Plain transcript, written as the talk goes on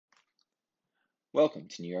Welcome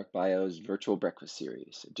to NewYorkBIO's virtual breakfast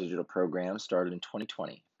series, a digital program started in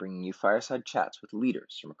 2020, bringing you fireside chats with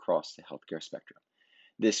leaders from across the healthcare spectrum.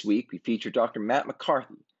 This week, we feature Dr. Matt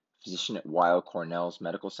McCarthy, physician at Weill Cornell's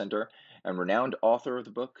Medical Center and renowned author of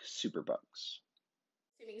the book Superbugs.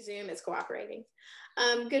 Assuming Zoom is cooperating.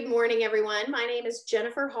 Good morning, everyone. My name is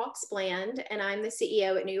Jennifer Hawks Bland, and I'm the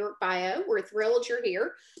CEO at NewYorkBIO. We're thrilled you're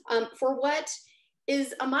here for what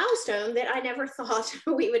is a milestone that I never thought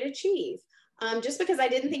we would achieve, just because I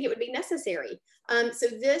didn't think it would be necessary. A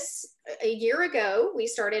year ago, we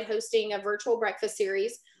started hosting a virtual breakfast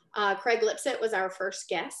series. Craig Lipset was our first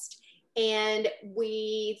guest. And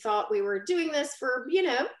we thought we were doing this for,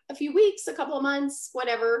 a few weeks, a couple of months,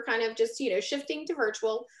 whatever, kind of just, shifting to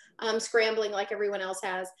virtual, scrambling like everyone else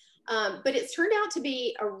has. But it's turned out to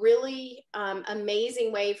be a really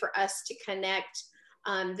amazing way for us to connect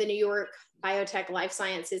the New York biotech life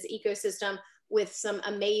sciences ecosystem with some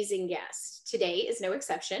amazing guests. Today is no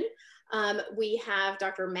exception. We have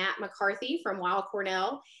Dr. Matt McCarthy from Weill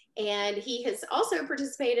Cornell. And he has also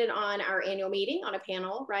participated on our annual meeting on a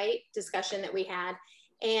panel, discussion that we had.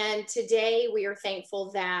 And today we are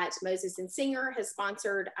thankful that Moses and Singer has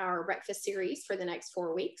sponsored our breakfast series for the next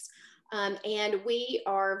 4 weeks. And we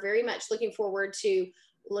are very much looking forward to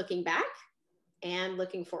looking back and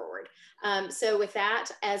looking forward. So with that,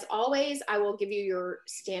 as always, I will give you your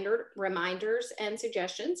standard reminders and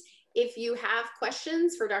suggestions. If you have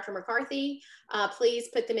questions for Dr. McCarthy, please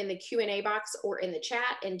put them in the Q&A box or in the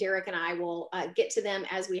chat, and Derek and I will get to them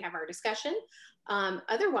as we have our discussion.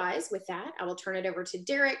 Otherwise, with that, I will turn it over to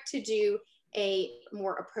Derek to do a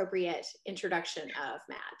more appropriate introduction of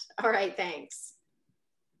Matt. All right, thanks.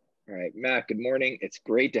 All right, Matt, good morning. It's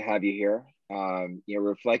great to have you here.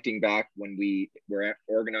 Reflecting back when we were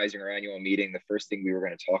organizing our annual meeting, the first thing we were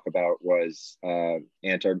going to talk about was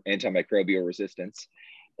antimicrobial resistance.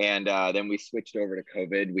 And then we switched over to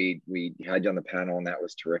COVID. We had you on the panel, and that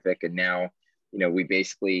was terrific. And now, we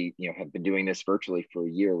basically, have been doing this virtually for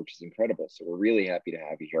a year, which is incredible. So we're really happy to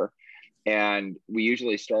have you here. And we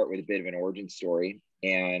usually start with a bit of an origin story.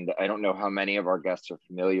 And I don't know how many of our guests are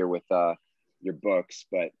familiar with your books,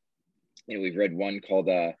 but we've read one called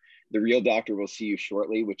 "The Real Doctor Will See You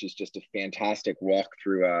Shortly," which is just a fantastic walk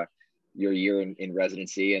through your year in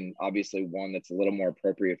residency. And obviously one that's a little more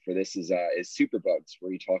appropriate for this is Superbugs,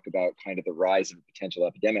 where you talk about kind of the rise of a potential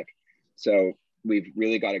epidemic. So we've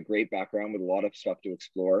really got a great background with a lot of stuff to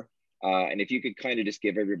explore. And if you could kind of just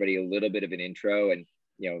give everybody a little bit of an intro and,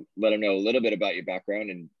 let them know a little bit about your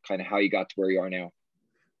background and kind of how you got to where you are now.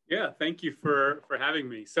 Yeah, thank you for having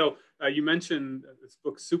me. So you mentioned this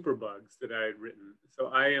book, Superbugs, that I had written. So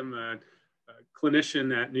I am a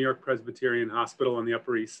clinician at New York Presbyterian Hospital on the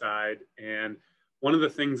Upper East Side. And one of the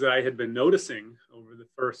things that I had been noticing over the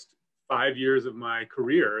first 5 years of my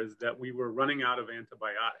career is that we were running out of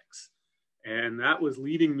antibiotics. And that was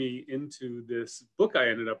leading me into this book I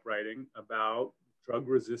ended up writing about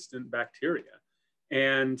drug-resistant bacteria.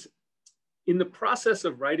 And in the process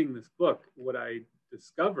of writing this book, what I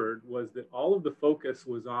discovered was that all of the focus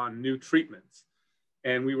was on new treatments.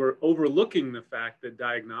 And we were overlooking the fact that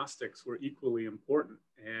diagnostics were equally important,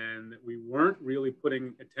 and that we weren't really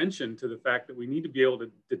putting attention to the fact that we need to be able to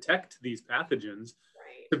detect these pathogens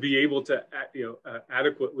to be able to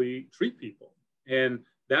adequately treat people. And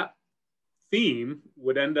that theme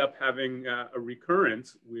would end up having a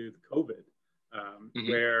recurrence with COVID,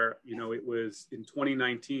 where it was in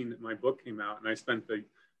 2019 that my book came out, and I spent the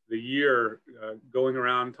year going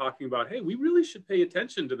around talking about, hey, we really should pay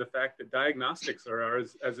attention to the fact that diagnostics are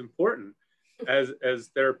as important as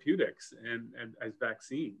therapeutics and as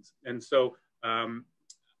vaccines. And so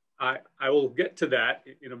I will get to that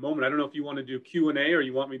in a moment. I don't know if you want to do Q&A or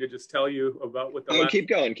you want me to just tell you about what the keep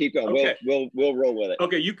going. Okay. We'll roll with it.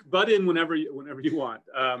 Okay, you can butt in whenever you want.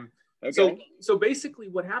 Okay. So basically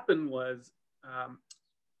what happened was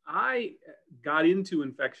I got into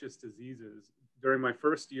infectious diseases during my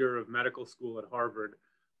first year of medical school at Harvard,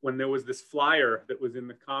 when there was this flyer that was in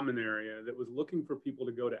the common area that was looking for people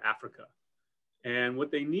to go to Africa. And what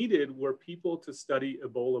they needed were people to study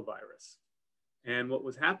Ebola virus. And what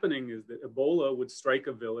was happening is that Ebola would strike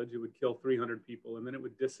a village, it would kill 300 people, and then it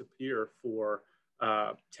would disappear for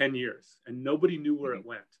 10 years. And nobody knew where it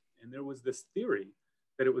went. And there was this theory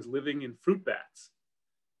that it was living in fruit bats.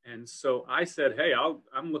 And so I said, hey,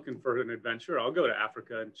 I'm looking for an adventure. I'll go to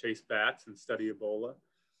Africa and chase bats and study Ebola.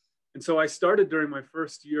 And so I started during my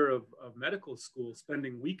first year of medical school,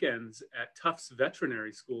 spending weekends at Tufts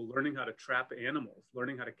Veterinary School, learning how to trap animals,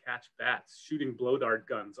 learning how to catch bats, shooting blow dart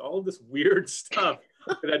guns, all of this weird stuff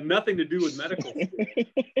that had nothing to do with medical school.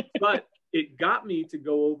 But it got me to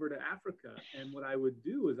go over to Africa. And what I would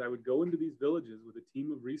do is I would go into these villages with a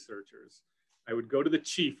team of researchers. I would go to the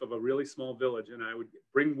chief of a really small village and I would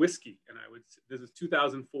bring whiskey. And this is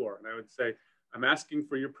 2004. And I would say, I'm asking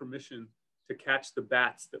for your permission to catch the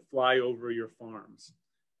bats that fly over your farms.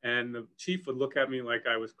 And the chief would look at me like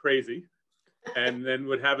I was crazy and then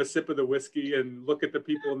would have a sip of the whiskey and look at the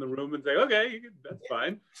people in the room and say, okay, that's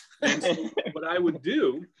fine. And so what I would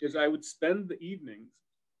do is I would spend the evenings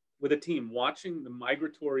with a team watching the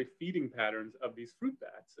migratory feeding patterns of these fruit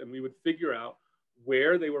bats. And we would figure out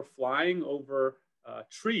where they were flying over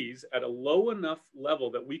trees at a low enough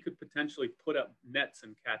level that we could potentially put up nets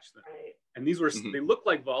and catch them. Right. And these were, they looked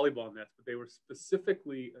like volleyball nets, but they were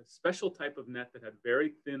specifically a special type of net that had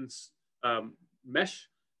very thin mesh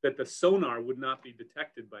that the sonar would not be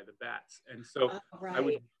detected by the bats. And so I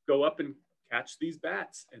would go up and catch these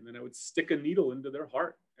bats, and then I would stick a needle into their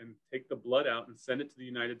heart and take the blood out and send it to the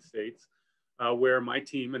United States, where my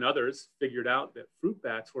team and others figured out that fruit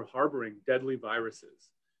bats were harboring deadly viruses.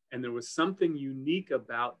 And there was something unique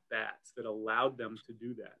about bats that allowed them to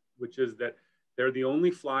do that, which is that they're the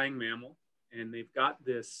only flying mammal, and they've got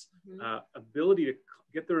this ability to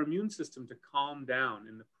get their immune system to calm down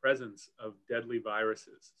in the presence of deadly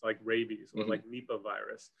viruses like rabies or like Nipah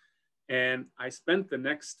virus. And I spent the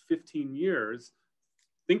next 15 years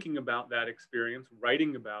thinking about that experience,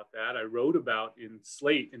 writing about that. I wrote about in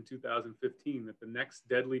Slate in 2015 that the next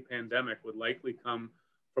deadly pandemic would likely come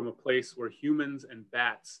from a place where humans and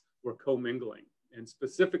bats were commingling, and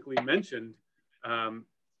specifically mentioned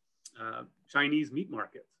Chinese meat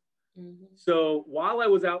markets. So while I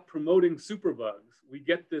was out promoting Superbugs, we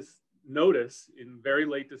get this notice in very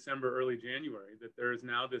late December, early January, that there is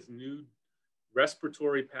now this new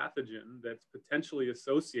respiratory pathogen that's potentially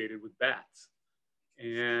associated with bats.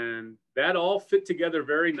 And that all fit together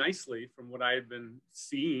very nicely from what I had been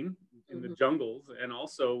seeing in the jungles and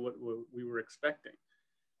also what we were expecting.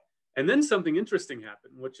 And then something interesting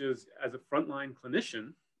happened, which is, as a frontline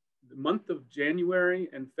clinician, the month of January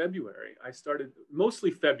and February, mostly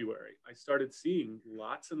February, I started seeing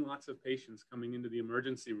lots and lots of patients coming into the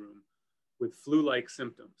emergency room with flu-like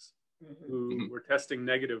symptoms who were testing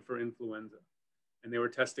negative for influenza. And they were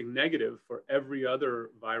testing negative for every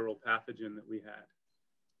other viral pathogen that we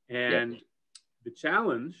had. And the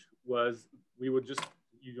challenge was we would just,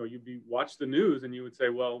 you'd watch the news and you would say,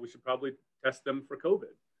 well, we should probably test them for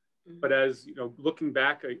COVID. But as looking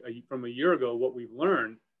back from a year ago, what we've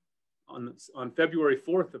learned, on February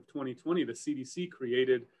 4th of 2020, the CDC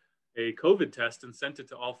created a COVID test and sent it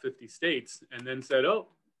to all 50 states and then said, oh,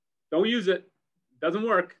 don't use it. Doesn't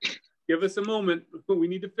work. Give us a moment. We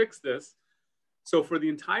need to fix this. So for the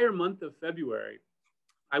entire month of February,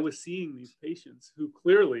 I was seeing these patients who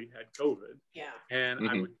clearly had COVID.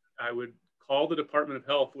 And I would call the Department of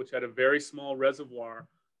Health, which had a very small reservoir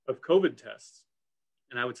of COVID tests.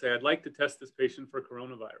 And I would say, I'd like to test this patient for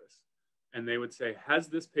coronavirus. And they would say, has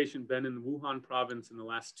this patient been in the Wuhan province in the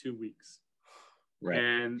last 2 weeks?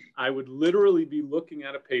 And I would literally be looking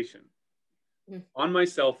at a patient on my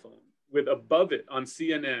cell phone with above it on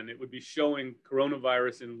CNN, it would be showing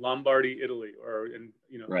coronavirus in Lombardy, Italy, or in,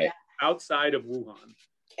 outside of Wuhan.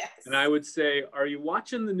 And I would say, are you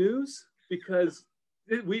watching the news? Because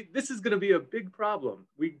this is going to be a big problem.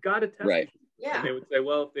 We got to test them. And they would say,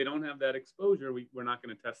 well, if they don't have that exposure, we're not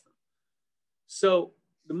going to test them. So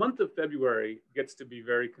the month of February gets to be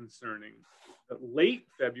very concerning. But late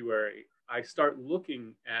February, I start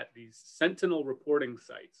looking at these sentinel reporting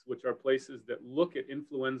sites, which are places that look at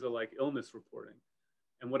influenza-like illness reporting.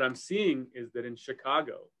 And what I'm seeing is that in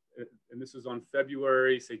Chicago, and this is on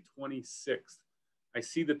February, say 26th, I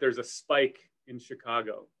see that there's a spike in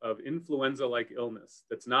Chicago of influenza-like illness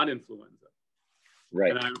that's not influenza.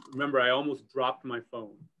 And I remember I almost dropped my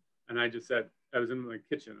phone. And I just said, I was in my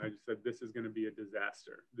kitchen. I just said, this is going to be a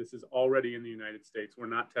disaster. This is already in the United States. We're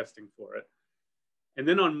not testing for it. And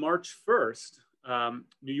then on March 1st,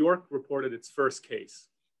 New York reported its first case.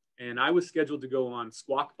 And I was scheduled to go on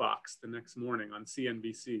Squawk Box the next morning on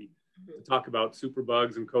CNBC to talk about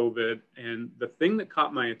superbugs and COVID. And the thing that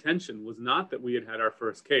caught my attention was not that we had had our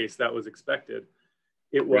first case. That was expected.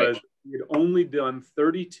 It was we had only done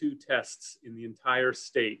 32 tests in the entire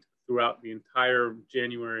state throughout the entire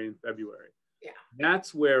January and February.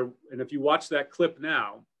 That's where, and if you watch that clip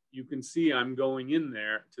now, you can see I'm going in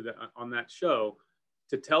there on that show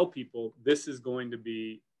to tell people this is going to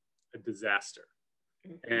be a disaster.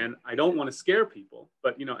 And I don't want to scare people,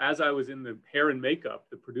 but as I was in the hair and makeup,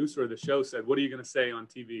 the producer of the show said, what are you going to say on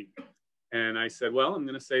TV? And I said, well, I'm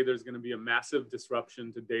going to say there's going to be a massive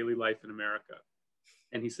disruption to daily life in America.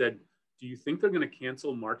 And he said, do you think they're going to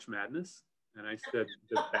cancel March Madness? And I said,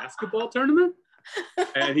 the basketball tournament?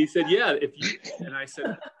 And he said, yeah, and I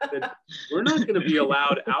said, we're not going to be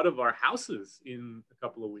allowed out of our houses in a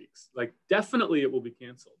couple of weeks. Like, definitely it will be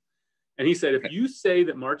canceled. And he said, if you say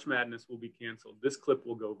that March Madness will be canceled, this clip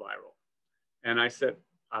will go viral. And I said,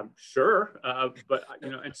 I'm sure, but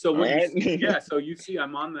and so so you see,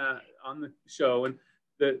 I'm on the show, and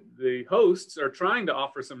the hosts are trying to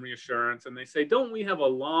offer some reassurance, and they say, don't we have a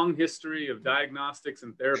long history of diagnostics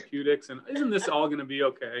and therapeutics, and isn't this all going to be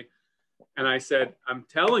okay? And I said, I'm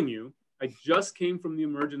telling you, I just came from the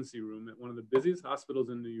emergency room at one of the busiest hospitals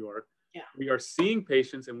in New York. Yeah. We are seeing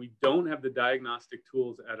patients, and we don't have the diagnostic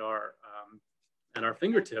tools at our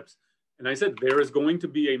fingertips. And I said, there is going to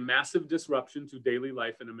be a massive disruption to daily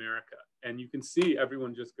life in America. And you can see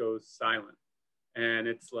everyone just goes silent. And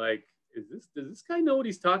it's like, does this guy know what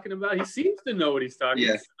he's talking about? He seems to know what he's talking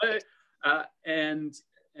about. And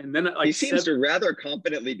then he seems to rather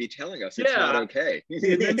confidently be telling us it's not okay.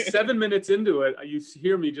 And then 7 minutes into it, you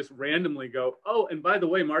hear me just randomly go, oh, and by the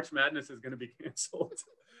way, March Madness is going to be canceled.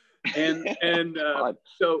 and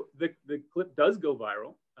so the clip does go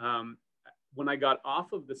viral. When I got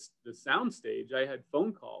off of the sound stage, I had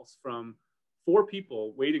phone calls from 4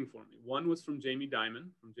 people waiting for me. One was from Jamie Dimon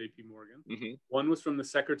from JP Morgan. Mm-hmm. One was from the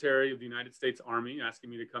Secretary of the United States Army asking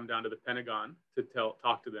me to come down to the Pentagon to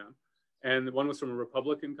talk to them. And one was from a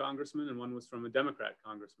Republican congressman, and one was from a Democrat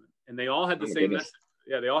congressman. And they all had the same message.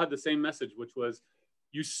 Yeah, they all had the same message, which was,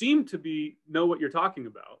 you seem to know what you're talking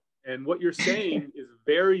about. And what you're saying is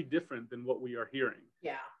very different than what we are hearing.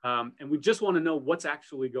 Yeah. And we just want to know what's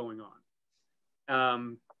actually going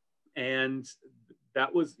on. And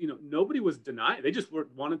that was, nobody was denying. They just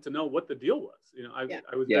wanted to know what the deal was.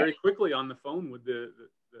 I was very quickly on the phone with the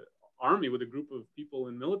Army, with a group of people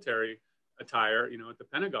in military attire, at the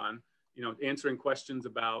Pentagon, answering questions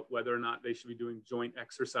about whether or not they should be doing joint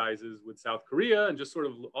exercises with South Korea, and just sort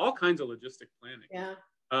of all kinds of logistic planning. Yeah.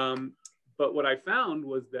 But what I found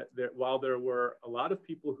was that while there were a lot of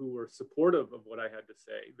people who were supportive of what I had to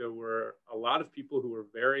say, there were a lot of people who were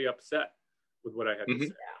very upset with what I had to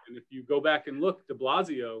say. And if you go back and look, de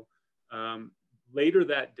Blasio later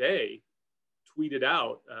that day tweeted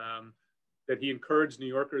out that he encouraged New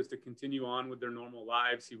Yorkers to continue on with their normal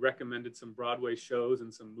lives. He recommended some Broadway shows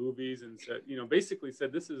and some movies, and said, basically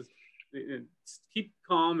said, this is, keep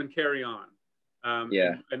calm and carry on.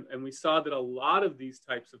 And we saw that a lot of these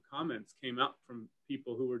types of comments came out from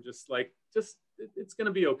people who were just like, it's going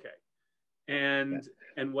to be okay.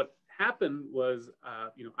 And what happened was,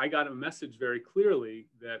 I got a message very clearly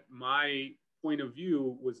that my point of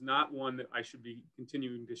view was not one that I should be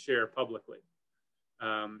continuing to share publicly.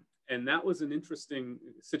 And that was an interesting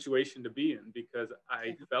situation to be in, because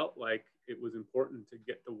I felt like it was important to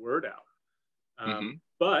get the word out.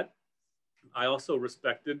 But I also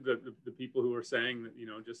respected the people who were saying that,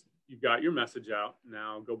 just, you got your message out,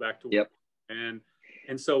 now go back to work.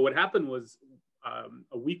 And so what happened was,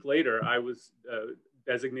 a week later, I was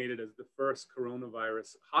designated as the first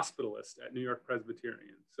coronavirus hospitalist at New York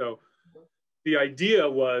Presbyterian. So the idea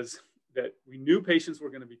was that we knew patients were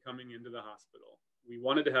going to be coming into the hospital. We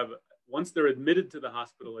wanted to have, once they're admitted to the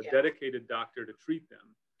hospital, a dedicated doctor to treat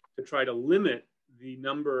them, to try to limit the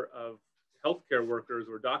number of healthcare workers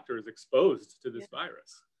or doctors exposed to this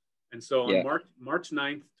virus. And so on March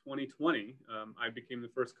 9th, 2020, I became the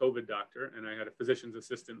first COVID doctor, and I had a physician's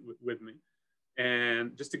assistant with me.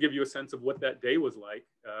 And just to give you a sense of what that day was like,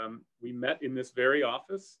 we met in this very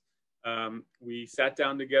office. We sat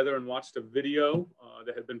down together and watched a video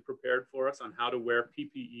that had been prepared for us on how to wear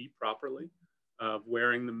PPE properly, of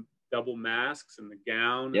wearing the double masks and the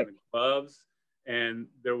gown and the gloves. And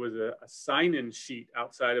there was a sign-in sheet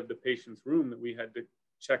outside of the patient's room that we had to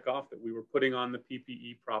check off that we were putting on the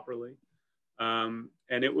PPE properly. And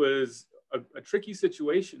it was a tricky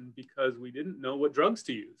situation, because we didn't know what drugs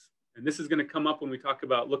to use. And this is going to come up when we talk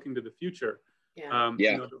about looking to the future.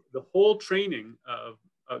 The whole training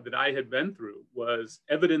that I had been through was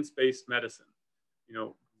evidence-based medicine.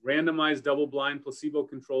 Randomized, double-blind,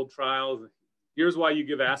 placebo-controlled trials. Here's why you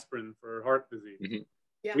give aspirin for heart disease.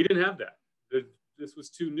 We didn't have that. This was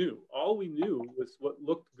too new. All we knew was what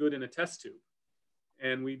looked good in a test tube.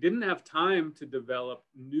 And we didn't have time to develop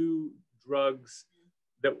new drugs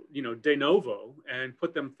that, de novo, and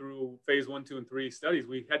put them through phase 1, 2, and 3 studies.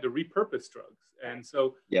 We had to repurpose drugs. And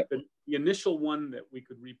so the initial one that we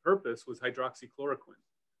could repurpose was hydroxychloroquine.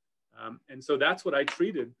 And so that's what I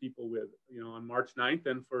treated people with, on March 9th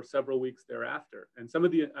and for several weeks thereafter. And some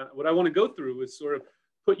of the, what I want to go through is sort of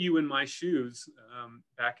put you in my shoes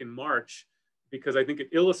back in March, because I think it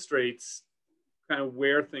illustrates kind of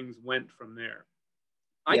where things went from there.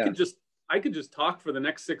 I I could just talk for the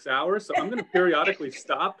next 6 hours. So I'm going to periodically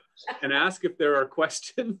stop and ask if there are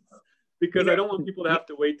questions, because I don't want people to have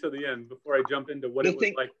to wait till the end before I jump into what it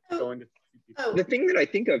was like going to see people. The thing that I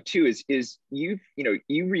think of too is you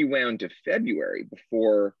rewound to February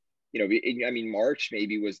before, I mean, March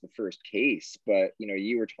maybe was the first case, but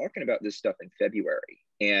you were talking about this stuff in February.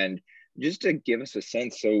 And just to give us a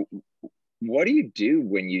sense, so what do you do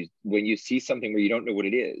when you see something where you don't know what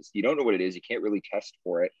it is? You don't know what it is. You can't really test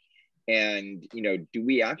for it. And, do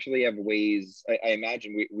we actually have ways? I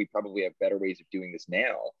imagine we probably have better ways of doing this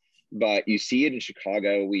now, but you see it in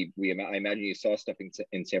Chicago. I imagine you saw stuff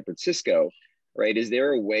in San Francisco, right? Is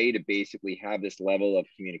there a way to basically have this level of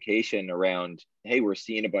communication around, hey, we're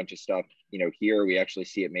seeing a bunch of stuff, here, we actually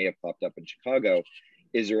see it may have popped up in Chicago.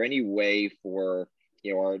 Is there any way for,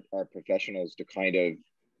 our professionals to kind of,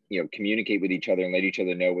 communicate with each other and let each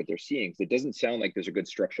other know what they're seeing? Because it doesn't sound like there's a good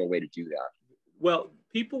structural way to do that. Well,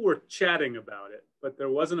 people were chatting about it, but there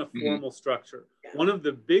wasn't a formal structure. One of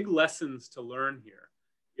the big lessons to learn here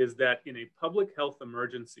is that in a public health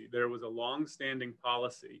emergency, there was a long-standing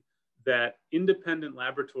policy that independent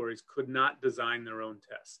laboratories could not design their own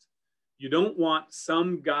test. You don't want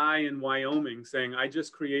some guy in Wyoming saying, I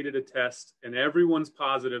just created a test and everyone's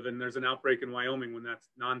positive and there's an outbreak in Wyoming, when that's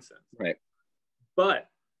nonsense. Right. But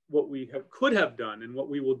what we could have done, and what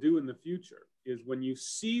we will do in the future, is when you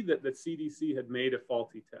see that the CDC had made a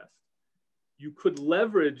faulty test, you could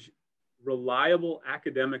leverage reliable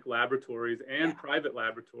academic laboratories and private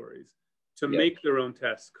laboratories to make their own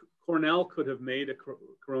tests. Cornell could have made a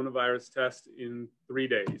coronavirus test in 3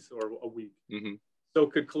 days or a week. So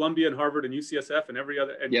could Columbia and Harvard and UCSF and every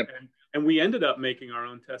other, and we ended up making our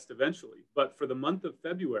own test eventually. But for the month of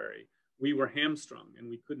February, we were hamstrung and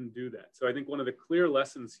we couldn't do that. So I think one of the clear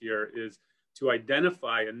lessons here is to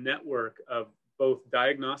identify a network of both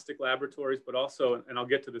diagnostic laboratories, but also, and I'll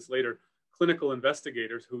get to this later, clinical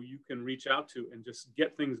investigators who you can reach out to and just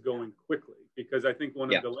get things going quickly. Because I think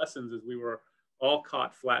one of the lessons is we were all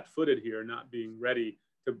caught flat-footed here, not being ready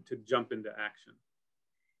to jump into action.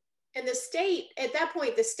 And the state, at that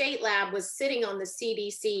point, the state lab was sitting on the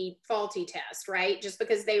CDC faulty test, right? Just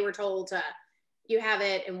because they were told to, you have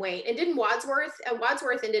it and wait. And didn't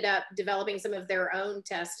Wadsworth ended up developing some of their own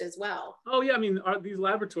tests as well? Oh yeah, I mean, these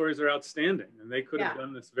laboratories are outstanding and they could have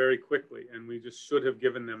done this very quickly, and we just should have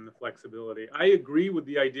given them the flexibility. I agree with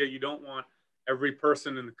the idea you don't want every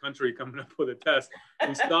person in the country coming up with a test.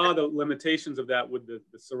 We saw the limitations of that with the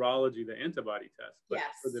serology, the antibody test. But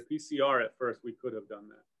for the PCR at first, we could have done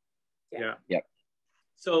that.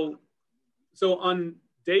 So on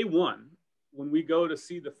day one, when we go to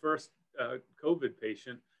see the first COVID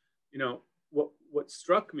patient, what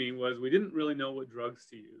struck me was we didn't really know what drugs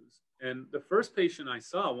to use. And the first patient I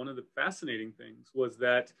saw, one of the fascinating things was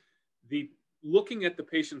that looking at the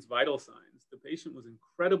patient's vital signs, the patient was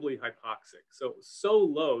incredibly hypoxic. So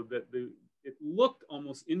low that it looked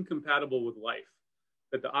almost incompatible with life,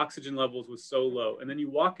 that the oxygen levels was so low. And then you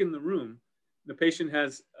walk in the room, the patient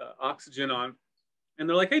has oxygen on, and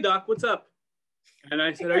they're like, hey doc, what's up? And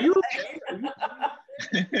I said, are you okay? And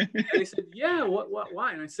they said, yeah,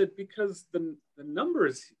 why? And I said, because the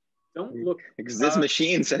numbers don't look... Because this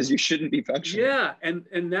machine says you shouldn't be functioning. Yeah,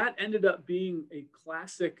 and that ended up being a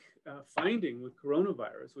classic finding with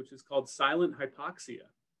coronavirus, which is called silent hypoxia,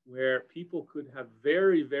 where people could have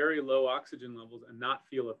very, very low oxygen levels and not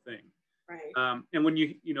feel a thing. Right. And when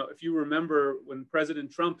if you remember when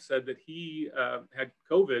President Trump said that he had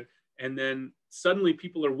COVID, and then suddenly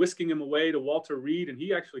people are whisking him away to Walter Reed, and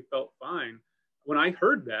he actually felt fine. When I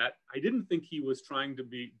heard that, I didn't think he was trying to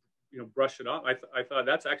brush it off. I thought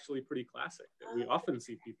that's actually pretty classic, that we often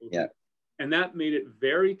see people who, and that made it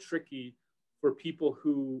very tricky for people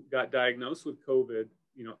who got diagnosed with COVID,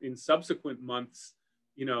 in subsequent months.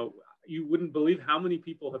 You wouldn't believe how many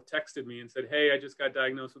people have texted me and said, hey, I just got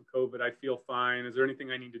diagnosed with COVID. I feel fine. Is there anything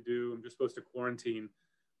I need to do? I'm just supposed to quarantine.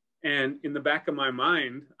 And in the back of my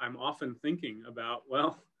mind, I'm often thinking about,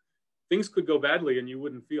 well, things could go badly and you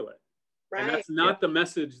wouldn't feel it. Right. And that's not the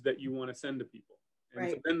message that you want to send to people.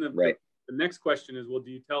 And so then the next question is, well,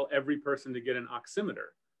 do you tell every person to get an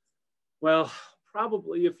oximeter? Well,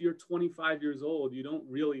 probably if you're 25 years old, you don't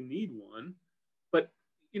really need one. But,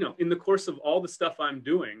 in the course of all the stuff I'm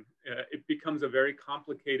doing, it becomes a very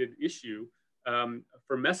complicated issue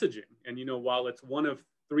for messaging. And, while it's one of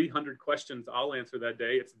 300 questions I'll answer that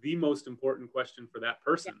day, it's the most important question for that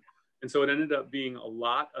person. And so it ended up being a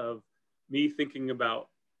lot of me thinking about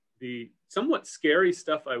the somewhat scary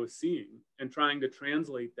stuff I was seeing and trying to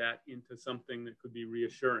translate that into something that could be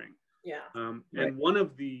reassuring. And one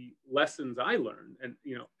of the lessons I learned, and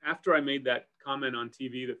after I made that comment on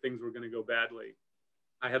TV that things were going to go badly,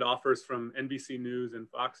 I had offers from NBC News and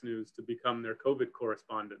Fox News to become their COVID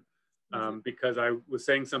correspondent because I was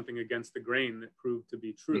saying something against the grain that proved to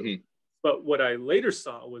be true. But what I later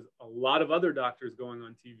saw was a lot of other doctors going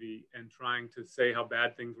on TV and trying to say how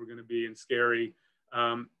bad things were going to be and scary.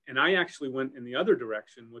 And I actually went in the other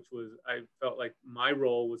direction, which was I felt like my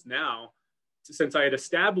role was now, since I had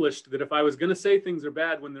established that if I was going to say things are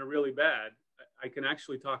bad when they're really bad, I can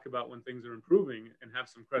actually talk about when things are improving and have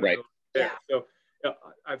some credibility there. So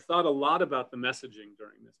I've thought a lot about the messaging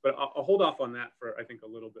during this, but I'll hold off on that for, I think, a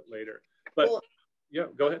little bit later. But yeah,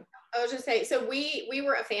 go ahead. I was just saying, so we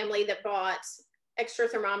were a family that bought extra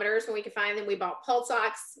thermometers when we could find them. We bought pulse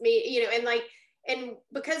ox, and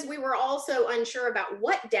because we were also unsure about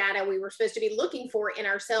what data we were supposed to be looking for in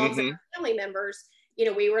ourselves and our family members,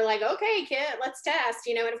 we were like, okay, kid, let's test,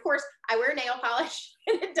 and of course I wear nail polish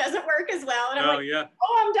and it doesn't work as well. And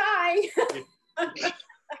I'm dying.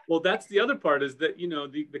 Well, that's the other part is that,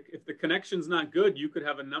 if the connection's not good, you could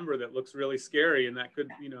have a number that looks really scary and that could,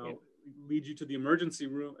 lead you to the emergency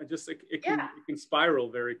room. And just it can spiral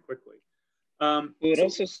very quickly. Well, it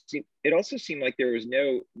also seemed like there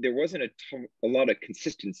wasn't a lot of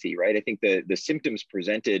consistency, right? I think the symptoms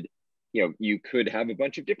presented, you could have a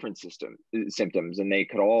bunch of different symptoms and they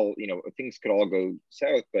could all, things could all go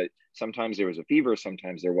south, but sometimes there was a fever,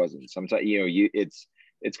 sometimes there wasn't. Sometimes,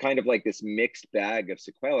 it's kind of like this mixed bag of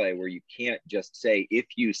sequelae where you can't just say, if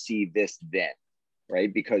you see this, then,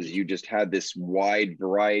 right? Because you just had this wide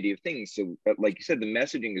variety of things. So, but like you said, the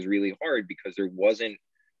messaging is really hard because there wasn't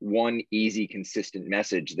one easy, consistent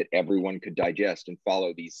message that everyone could digest and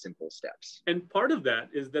follow these simple steps. And part of that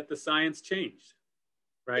is that the science changed,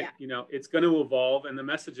 right? It's going to evolve and the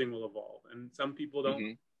messaging will evolve. And some people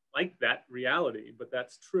don't like that reality, but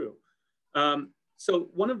that's true. So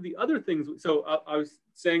one of the other things, I was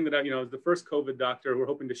saying that, as the first COVID doctor, we're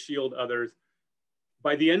hoping to shield others.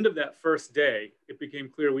 By the end of that first day, it became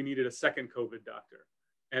clear we needed a second COVID doctor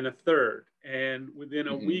and a third. And within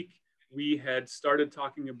a week, we had started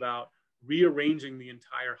talking about rearranging the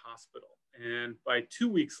entire hospital. And by 2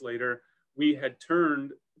 weeks later, we had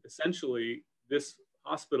turned essentially this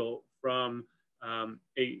hospital from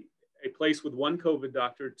a place with one COVID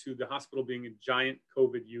doctor to the hospital being a giant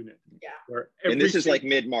COVID unit. And this is like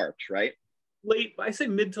mid-March, right? I say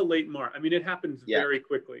mid to late March. I mean, it happens very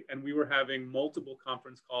quickly. And we were having multiple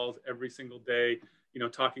conference calls every single day,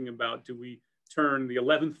 talking about, do we turn the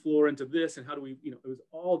 11th floor into this? And how do we, it was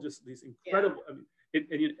all just these incredible,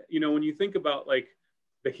 when you think about like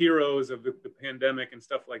the heroes of the pandemic and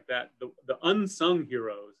stuff like that, the unsung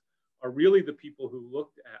heroes are really the people who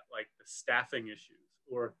looked at like the staffing issues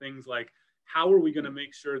or things like, how are we going to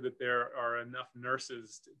make sure that there are enough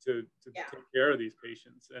nurses to take care of these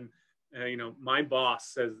patients? And my boss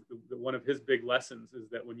says that one of his big lessons is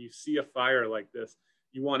that when you see a fire like this,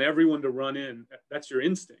 you want everyone to run in. That's your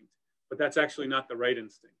instinct, but that's actually not the right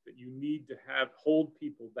instinct, that you need to hold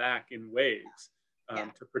people back in waves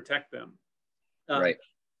to protect them. Right.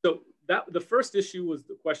 So the first issue was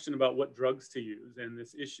the question about what drugs to use, and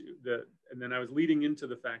this issue, and then I was leading into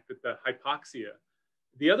the fact that the hypoxia.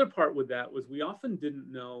 The other part with that was we often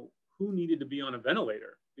didn't know who needed to be on a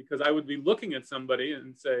ventilator, because I would be looking at somebody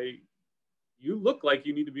and say, you look like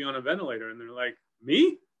you need to be on a ventilator. And they're like,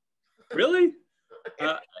 me? Really?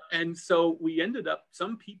 And so we ended up,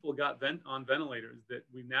 some people got on ventilators that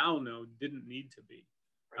we now know didn't need to be,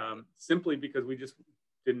 simply because we just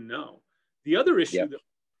didn't know. The other issue that we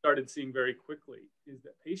started seeing very quickly is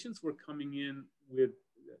that patients were coming in with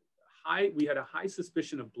we had a high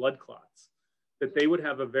suspicion of blood clots, that they would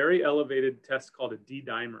have a very elevated test called a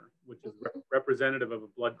D-dimer, which is representative of a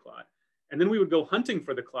blood clot. And then we would go hunting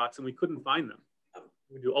for the clots and we couldn't find them.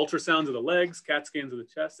 We'd do ultrasounds of the legs, CAT scans of the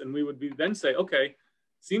chest, and we would then say, okay,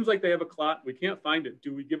 seems like they have a clot. We can't find it.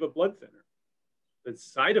 Do we give a blood thinner? The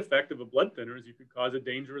side effect of a blood thinner is you could cause a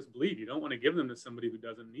dangerous bleed. You don't want to give them to somebody who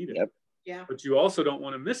doesn't need it. But you also don't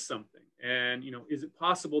want to miss something. And, is it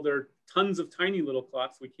possible there are tons of tiny little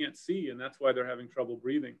clots we can't see, and that's why they're having trouble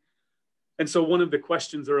breathing? And so one of the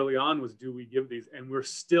questions early on was, do we give these? And we're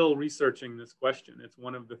still researching this question. It's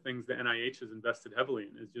one of the things the NIH has invested heavily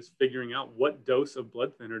in, is just figuring out what dose of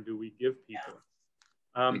blood thinner do we give people.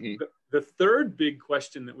 The third big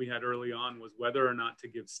question that we had early on was whether or not to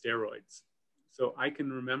give steroids. So I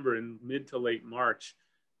can remember in mid to late March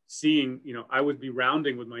seeing, I would be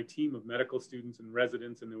rounding with my team of medical students and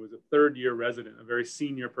residents, and there was a third-year resident, a very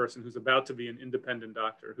senior person who's about to be an independent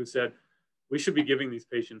doctor, who said, we should be giving these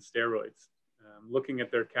patients steroids. Looking at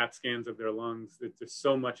their CAT scans of their lungs, there's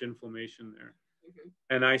so much inflammation there.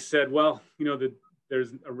 And I said, well,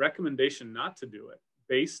 there's a recommendation not to do it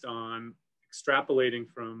based on extrapolating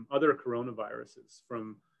from other coronaviruses,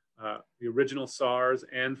 from the original SARS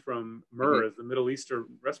and from MERS, the Middle Eastern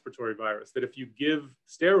respiratory virus, that if you give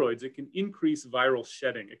steroids, it can increase viral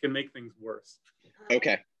shedding. It can make things worse.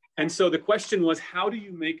 Okay. And so the question was, how do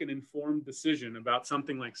you make an informed decision about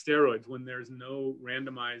something like steroids when there's no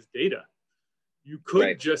randomized data? You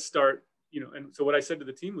could just start, and so what I said to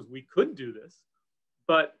the team was, we could do this,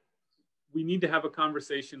 but we need to have a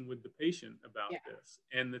conversation with the patient about this.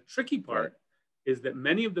 And the tricky part is that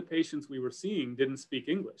many of the patients we were seeing didn't speak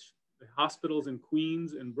English. The hospitals in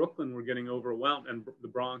Queens and Brooklyn were getting overwhelmed, and the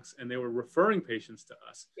Bronx, and they were referring patients to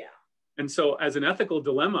us. Yeah. And so as an ethical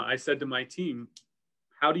dilemma, I said to my team,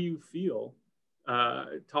 how do you feel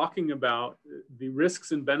talking about the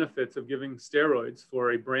risks and benefits of giving steroids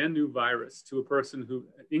for a brand new virus to a person who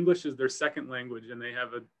English is their second language and they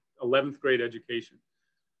have an 11th grade education?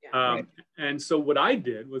 Yeah. And so what I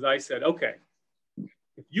did was I said, okay,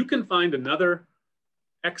 if you can find another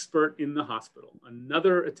expert in the hospital,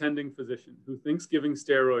 another attending physician who thinks giving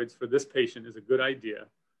steroids for this patient is a good idea,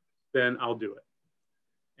 then I'll do it.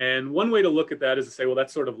 And one way to look at that is to say, well,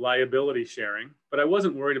 that's sort of liability sharing, but I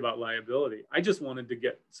wasn't worried about liability. I just wanted to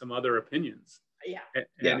get some other opinions. Yeah.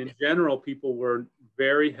 And in general, people were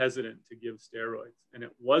very hesitant to give steroids. And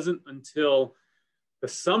it wasn't until the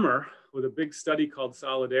summer with a big study called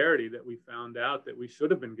Solidarity that we found out that we should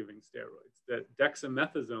have been giving steroids, that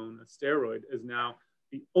dexamethasone, a steroid, is now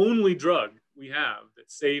the only drug we have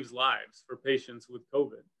that saves lives for patients with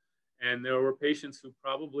COVID. And there were patients who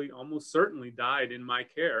probably almost certainly died in my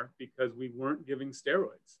care because we weren't giving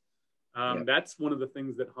steroids. That's one of the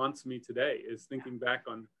things that haunts me today, is thinking back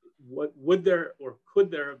on what would there or could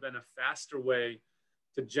there have been a faster way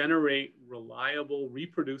to generate reliable,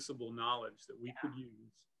 reproducible knowledge that we could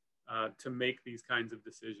use to make these kinds of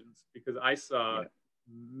decisions. Because I saw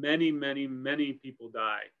many, many, many people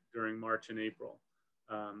die during March and April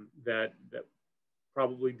that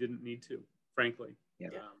probably didn't need to, frankly. Yeah.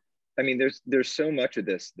 I mean, there's so much of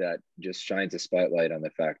this that just shines a spotlight on the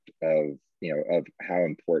fact of, of how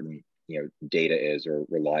important, data is, or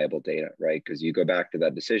reliable data, right? Because you go back to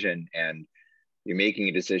that decision and you're making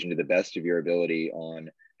a decision to the best of your ability on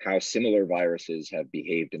how similar viruses have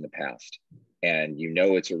behaved in the past. And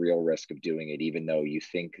it's a real risk of doing it, even though you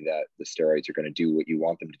think that the steroids are going to do what you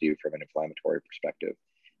want them to do from an inflammatory perspective.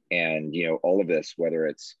 And, all of this, whether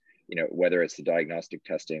it's the diagnostic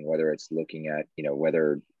testing, whether it's looking at,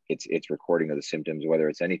 whether it's recording of the symptoms, whether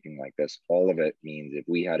it's anything like this, all of it means if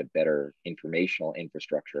we had a better informational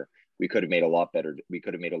infrastructure, we could have made a lot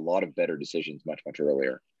of better decisions much, much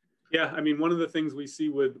earlier. Yeah, I mean, one of the things we see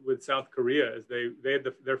with South Korea is they had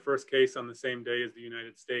their first case on the same day as the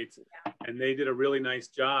United States, and they did a really nice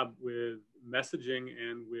job with messaging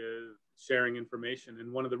and with sharing information.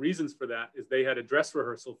 And one of the reasons for that is they had a dress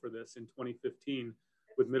rehearsal for this in 2015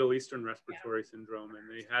 with Middle Eastern respiratory syndrome, and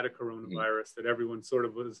they had a coronavirus that everyone sort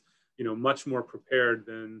of was, much more prepared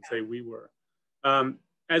than, say, we were.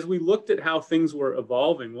 As we looked at how things were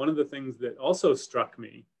evolving, one of the things that also struck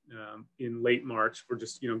me in late March, for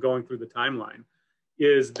just going through the timeline,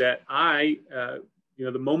 is that I,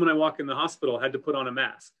 the moment I walk in the hospital, had to put on a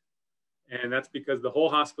mask, and that's because the whole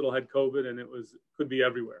hospital had COVID and could be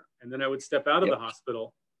everywhere. And then I would step out of the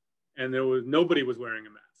hospital, and nobody was wearing a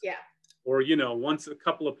mask. Yeah. Or once a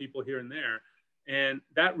couple of people here and there, and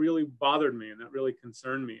that really bothered me, and that really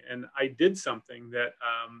concerned me. And I did something that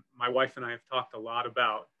my wife and I have talked a lot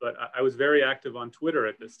about, but I was very active on Twitter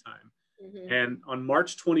at this time. And on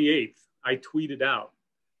March 28th, I tweeted out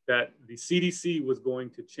that the CDC was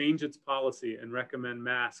going to change its policy and recommend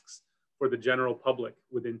masks for the general public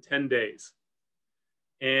within 10 days.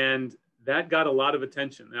 And that got a lot of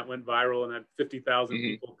attention. That went viral and had 50,000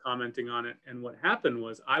 people commenting on it. And what happened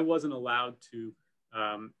was I wasn't allowed to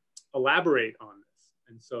elaborate on this.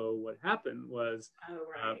 And so what happened was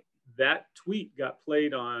that tweet got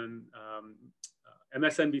played on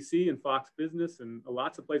MSNBC and Fox Business and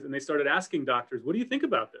lots of places. And they started asking doctors, what do you think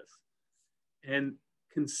about this? And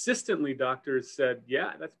consistently doctors said,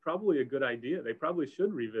 yeah, that's probably a good idea. They probably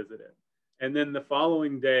should revisit it. And then the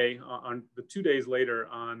following day, on the 2 days later,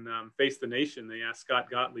 on Face the Nation, they asked Scott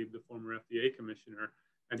Gottlieb, the former FDA commissioner,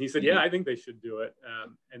 and he said, yeah, I think they should do it.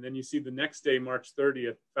 And then you see the next day, March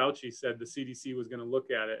 30th, Fauci said the CDC was going to look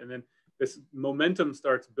at it. And then this momentum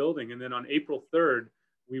starts building. And then on April 3rd,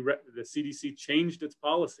 the CDC changed its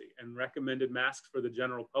policy and recommended masks for the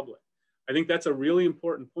general public. I think that's a really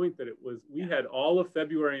important point, that we had all of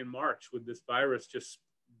February and March with this virus just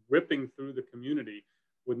ripping through the community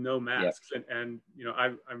with no masks. Yep. And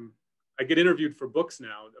I get interviewed for books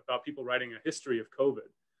now about people writing a history of COVID.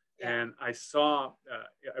 Yeah. And I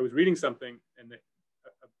was reading something, and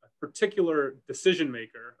a particular decision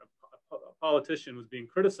maker, a politician, was being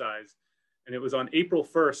criticized. And it was on April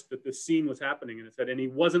 1st that this scene was happening. And it said, and he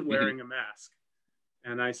wasn't wearing a mask.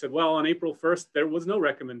 And I said, well, on April 1st, there was no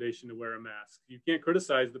recommendation to wear a mask. You can't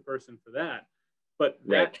criticize the person for that. But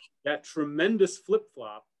that tremendous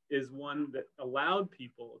flip-flop is one that allowed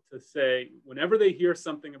people to say, whenever they hear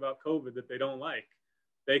something about COVID that they don't like,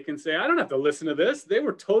 they can say, I don't have to listen to this. They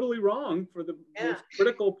were totally wrong for the most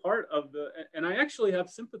critical part of the, and I actually have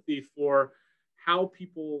sympathy for how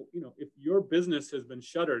people, you know, if your business has been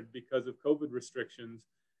shuttered because of COVID restrictions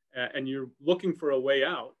and you're looking for a way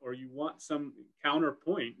out, or you want some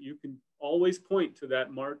counterpoint, you can always point to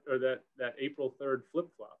that March or that April 3rd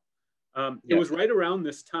flip-flop. It was right around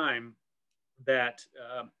this time that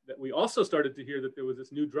we also started to hear that there was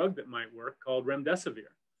this new drug that might work called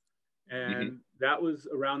remdesivir. And that was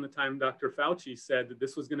around the time Dr. Fauci said that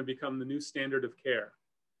this was going to become the new standard of care.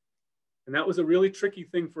 And that was a really tricky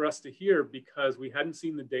thing for us to hear because we hadn't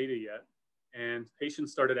seen the data yet, and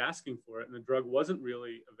patients started asking for it, and the drug wasn't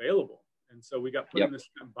really available. And so we got put in this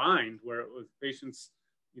bind where it was patients,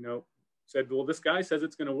 you know, said, well, this guy says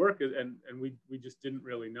it's going to work, and we just didn't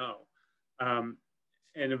really know.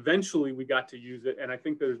 And eventually we got to use it. And I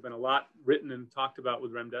think there's been a lot written and talked about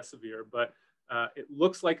with remdesivir, but it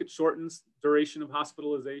looks like it shortens duration of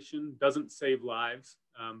hospitalization, doesn't save lives,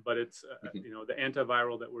 but it's you know, the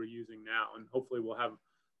antiviral that we're using now, and hopefully we'll have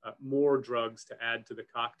more drugs to add to the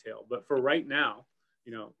cocktail. But for right now,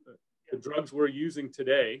 you know, the drugs we're using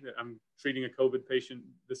today, that I'm treating a COVID patient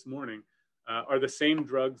this morning, are the same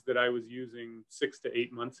drugs that I was using 6 to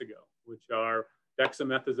 8 months ago, which are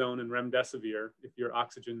dexamethasone and remdesivir if your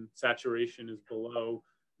oxygen saturation is below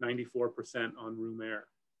 94% on room air.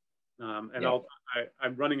 And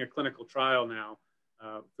I'm running a clinical trial now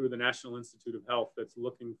through the National Institute of Health that's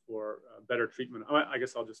looking for better treatment. I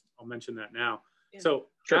guess I'll mention that now. So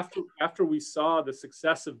after we saw the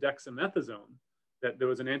success of dexamethasone, that there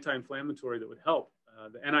was an anti-inflammatory that would help,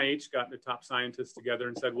 the NIH got the top scientists together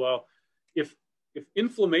and said, well, if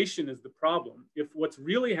inflammation is the problem, if what's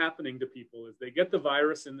really happening to people is they get the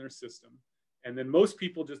virus in their system, and then most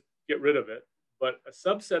people just get rid of it, but a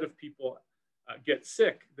subset of people get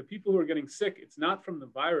sick, the people who are getting sick, it's not from the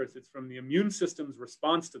virus, it's from the immune system's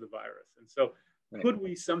response to the virus. And so could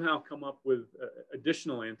we somehow come up with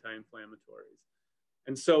additional anti-inflammatories?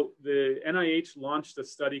 And so the NIH launched a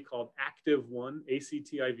study called ACTIV-1,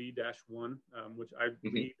 ACTIV-1, which I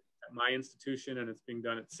lead at my institution, and it's being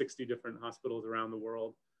done at 60 different hospitals around the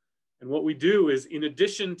world. And what we do is, in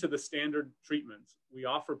addition to the standard treatments, we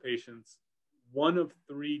offer patients one of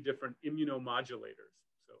 3 different immunomodulators.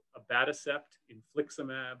 So abatacept,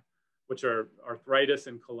 infliximab, which are arthritis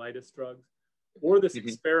and colitis drugs, or this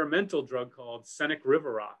experimental drug called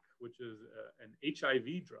Senic-Rivaroc, which is an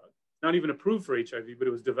HIV drug. Not even approved for HIV, but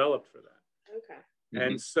it was developed for that. Okay.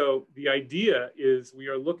 And so the idea is we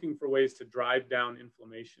are looking for ways to drive down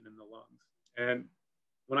inflammation in the lungs. And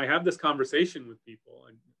when I have this conversation with people,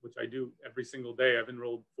 and which I do every single day, I've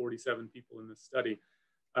enrolled 47 people in this study,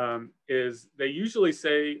 is they usually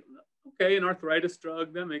say, okay, an arthritis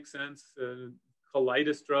drug, that makes sense.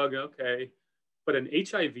 Colitis drug, okay. But an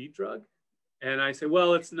HIV drug? And I say,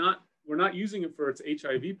 well, it's not, we're not using it for its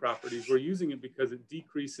HIV properties. We're using it because it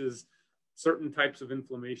decreases certain types of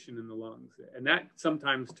inflammation in the lungs. And that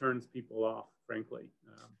sometimes turns people off, frankly.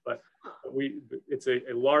 But it's a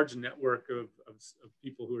large network of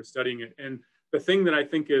people who are studying it. And the thing that I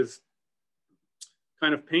think is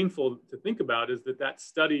kind of painful to think about is that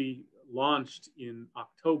study launched in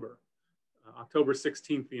October. October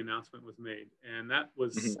 16th, the announcement was made. And that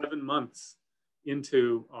was 7 months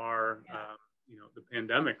into our, the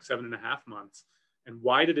pandemic, 7.5 months. And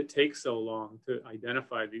why did it take so long to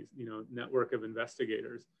identify these, network of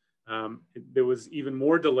investigators? There was even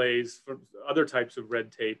more delays for other types of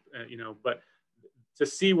red tape, but to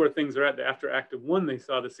see where things are at, after ACTIV-1, they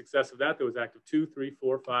saw the success of that. There was ACTIV-2, 3,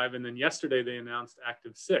 4, 5, and then yesterday they announced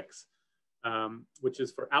ACTIV-6, which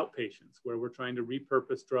is for outpatients, where we're trying to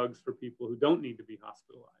repurpose drugs for people who don't need to be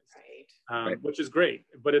hospitalized, which is great.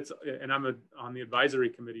 But and I'm on the advisory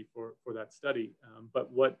committee for that study.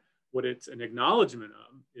 But what it's an acknowledgement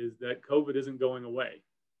of is that COVID isn't going away,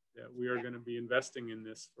 that we are going to be investing in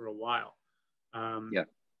this for a while. So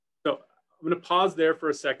I'm going to pause there for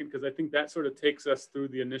a second, because I think that sort of takes us through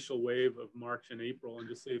the initial wave of March and April, and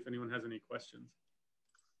just see if anyone has any questions.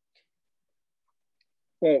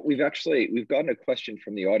 Well, we've gotten a question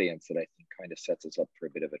from the audience that I think kind of sets us up for a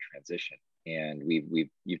bit of a transition. And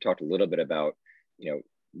you've talked a little bit about,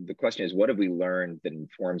 the question is, what have we learned that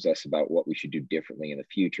informs us about what we should do differently in the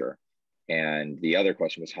future? And the other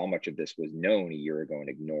question was, how much of this was known a year ago and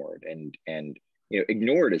ignored? And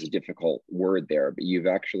ignored is a difficult word there, but you've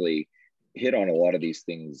actually hit on a lot of these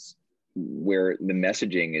things where the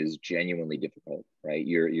messaging is genuinely difficult, right?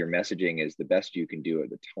 Your messaging is the best you can do at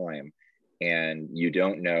the time, and you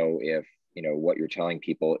don't know if what you're telling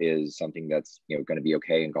people is something that's going to be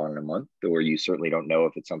okay and gone in a month, or you certainly don't know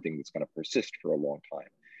if it's something that's going to persist for a long time.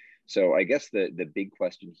 So I guess the big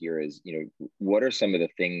question here is, what are some of the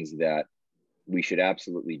things that we should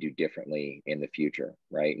absolutely do differently in the future,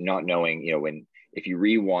 right? Not knowing, if you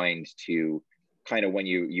rewind to kind of when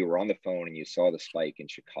you were on the phone and you saw the spike in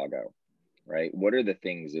Chicago, right? What are the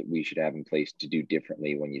things that we should have in place to do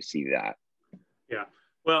differently when you see that? Yeah,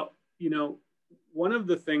 well, one of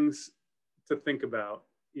the things to think about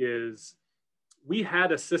is we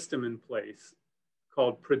had a system in place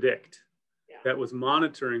called Predict that was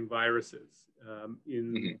monitoring viruses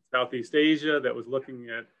in Southeast Asia, that was looking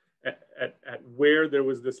at where there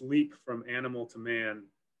was this leap from animal to man.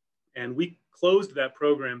 And we closed that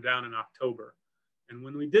program down in October. And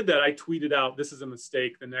when we did that, I tweeted out, this is a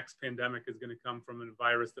mistake. The next pandemic is going to come from a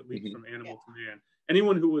virus that leaps from animal to man.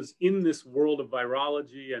 Anyone who was in this world of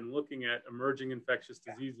virology and looking at emerging infectious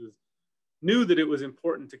diseases knew that it was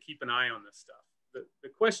important to keep an eye on this stuff. The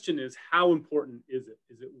question is, how important is it?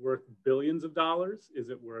 Is it worth billions of dollars? Is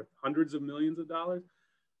it worth hundreds of millions of dollars?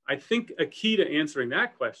 I think a key to answering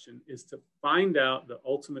that question is to find out the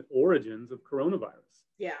ultimate origins of coronavirus.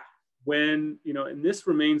 Yeah. When, and this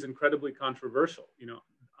remains incredibly controversial.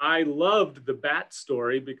 I loved the bat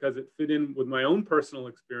story because it fit in with my own personal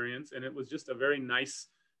experience, and it was just a very nice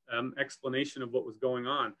explanation of what was going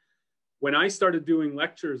on. When I started doing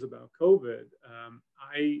lectures about COVID,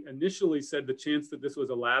 I initially said the chance that this was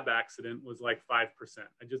a lab accident was like 5%.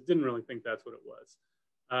 I just didn't really think that's what it was.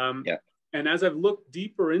 And as I've looked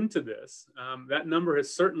deeper into this, that number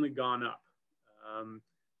has certainly gone up.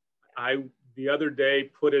 I, the other day,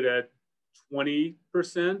 put it at 20%,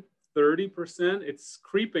 30%. It's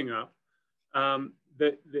creeping up.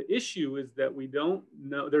 The issue is that we don't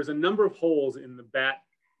know. There's a number of holes in the bat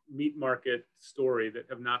meat market story that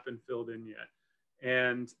have not been filled in yet.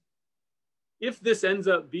 And if this ends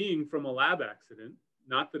up being from a lab accident,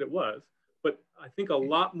 not that it was, but I think a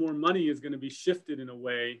lot more money is going to be shifted in a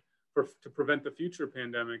way to prevent the future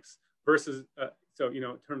pandemics versus,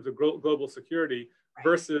 in terms of global security,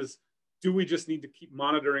 versus do we just need to keep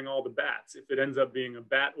monitoring all the bats? If it ends up being a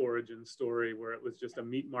bat origin story where it was just a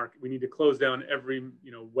meat market, we need to close down every,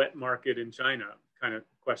 wet market in China kind of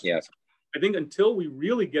question. Yes. I think until we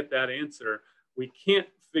really get that answer, we can't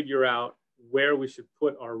figure out where we should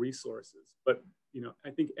put our resources. But, I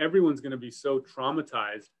think everyone's going to be so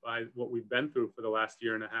traumatized by what we've been through for the last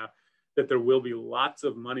year and a half that there will be lots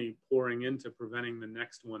of money pouring into preventing the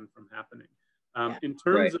next one from happening. In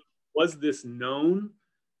terms of, was this known?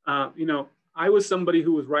 I was somebody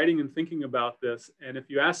who was writing and thinking about this. And if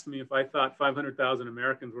you asked me if I thought 500,000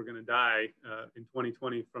 Americans were going to die in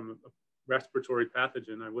 2020 from a respiratory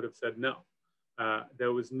pathogen, I would have said no.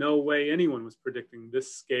 There was no way anyone was predicting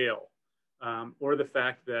this scale, or the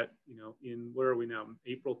fact that, in, where are we now,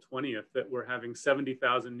 April 20th, that we're having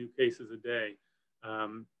 70,000 new cases a day.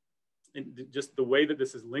 And just the way that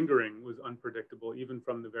this is lingering was unpredictable, even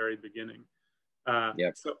from the very beginning.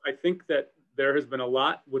 So I think that there has been a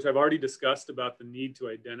lot, which I've already discussed, about the need to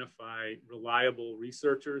identify reliable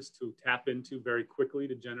researchers to tap into very quickly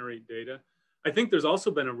to generate data. I think there's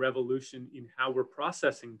also been a revolution in how we're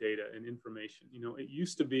processing data and information. It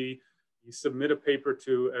used to be you submit a paper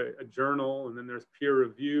to a journal, and then there's peer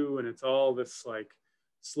review, and it's all this like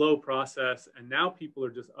slow process. And now people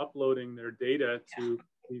are just uploading their data to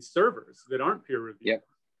these servers that aren't peer reviewed.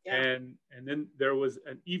 And then there was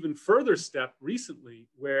an even further step recently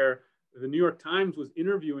where the New York Times was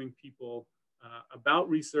interviewing people about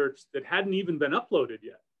research that hadn't even been uploaded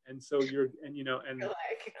yet. And so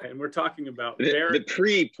and we're talking about the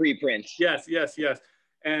preprint. Yes.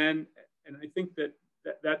 And I think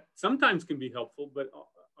that sometimes can be helpful, but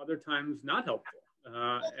other times not helpful.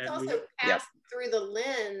 It's also passed through the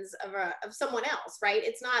lens of someone else, right?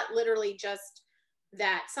 It's not literally just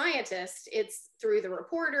that scientist, it's through the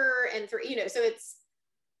reporter and through, so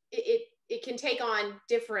it can take on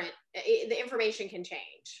different, the information can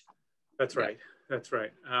change. That's right. That's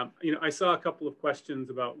right. I saw a couple of questions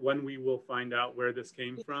about when we will find out where this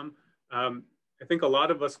came from. I think a lot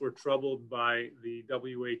of us were troubled by the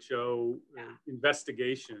WHO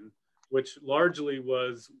investigation, which largely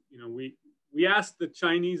was, we asked the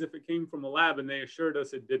Chinese if it came from a lab, and they assured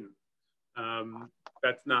us it didn't.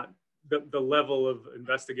 That's not the level of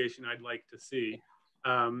investigation I'd like to see.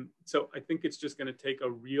 So I think it's just going to take a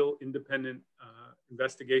real independent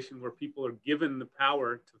investigation where people are given the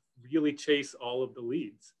power to really chase all of the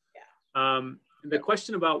leads. And the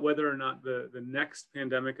question about whether or not the next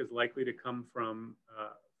pandemic is likely to come from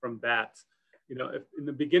bats, you know, in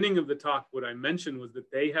the beginning of the talk, what I mentioned was that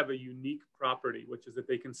they have a unique property, which is that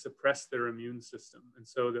they can suppress their immune system. And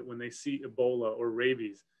so that when they see Ebola or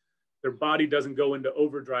rabies, their body doesn't go into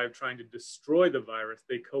overdrive trying to destroy the virus,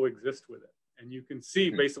 they coexist with it. And you can see,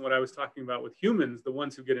 based on what I was talking about with humans, the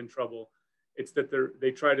ones who get in trouble, it's that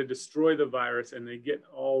they try to destroy the virus and they get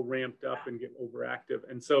all ramped up and get overactive.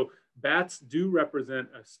 And so bats do represent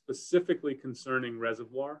a specifically concerning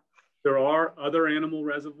reservoir. There are other animal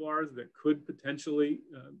reservoirs that could potentially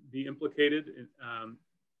be implicated,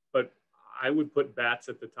 but I would put bats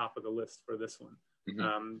at the top of the list for this one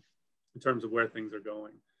in terms of where things are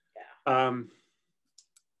going. Yeah.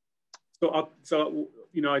 So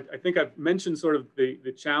you know, I think I've mentioned sort of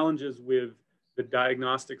the challenges with the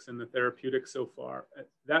diagnostics and the therapeutics so far.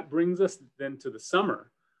 That brings us then to the summer,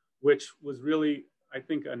 which was really, I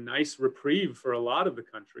think, a nice reprieve for a lot of the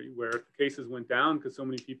country, where the cases went down because so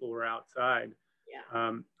many people were outside.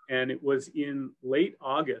 Yeah. And it was in late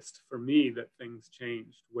August for me that things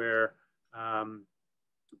changed, where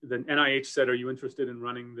the NIH said, "Are you interested in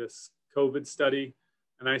running this COVID study?"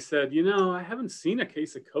 And I said, "You know, I haven't seen a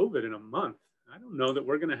case of COVID in a month. I don't know that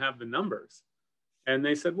we're going to have the numbers." And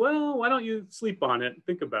they said, "Well, why don't you sleep on it and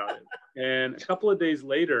think about it?" And a couple of days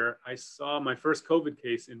later, I saw my first COVID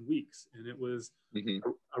case in weeks. And it was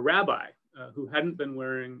a rabbi who hadn't been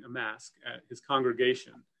wearing a mask at his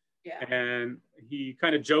congregation. Yeah. And he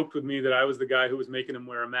kind of joked with me that I was the guy who was making him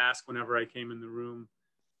wear a mask whenever I came in the room.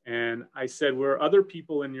 And I said, "Were other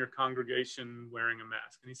people in your congregation wearing a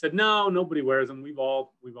mask?" And he said, "No, nobody wears them. We've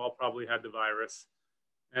all probably had the virus."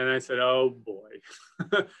 And I said, "Oh boy,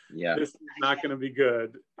 yeah, this is not going to be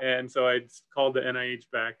good." And so I called the NIH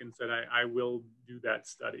back and said, I will do that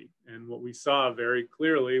study. And what we saw very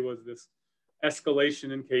clearly was this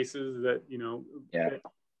escalation in cases that, you know,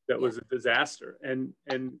 that was a disaster. And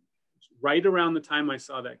right around the time I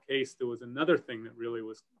saw that case, there was another thing that really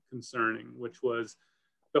was concerning, which was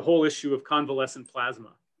the whole issue of convalescent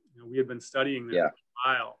plasma. You know, we had been studying that for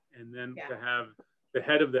a while, and then to have the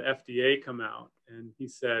head of the FDA come out and he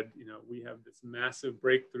said, "You know, we have this massive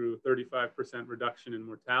breakthrough, 35% reduction in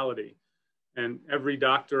mortality." And every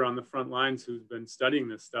doctor on the front lines who's been studying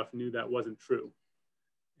this stuff knew that wasn't true.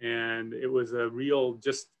 And it was a real,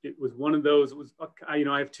 it was one of those, it was, you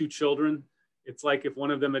know, I have two children. It's like if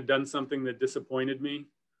one of them had done something that disappointed me,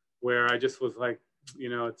 where I just was like, you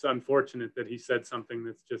know, it's unfortunate that he said something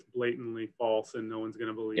that's just blatantly false and no one's going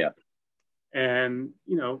to believe it. And,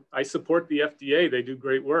 you know, I support the FDA. They do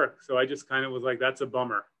great work. So I just kind of was like, that's a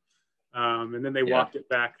bummer. And then they walked it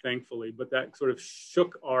back, thankfully. But that sort of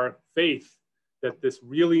shook our faith that this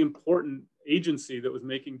really important agency that was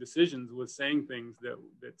making decisions was saying things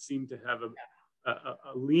that seemed to have a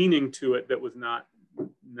leaning to it that was not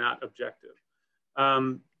objective.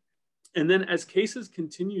 And then as cases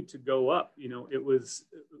continued to go up, you know, it was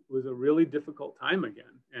a really difficult time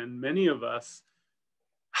again. And many of us,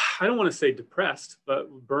 I don't want to say depressed, but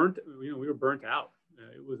we were burnt out.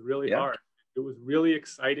 It was really hard. It was really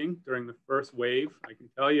exciting during the first wave. I can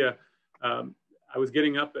tell you, I was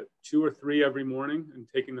getting up at 2 or 3 every morning and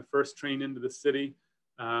taking the first train into the city.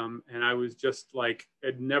 And I was just like,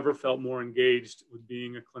 I'd never felt more engaged with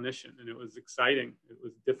being a clinician. And it was exciting. It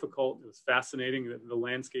was difficult. It was fascinating that the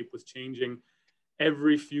landscape was changing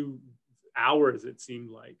every few hours, it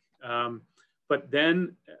seemed like. But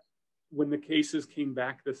then when the cases came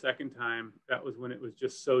back the second time, that was when it was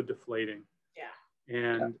just so deflating.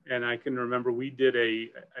 Yeah. And I can remember we did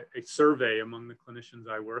a survey among the clinicians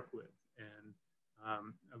I work with. And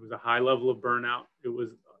it was a high level of burnout. It was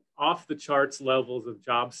off the charts levels of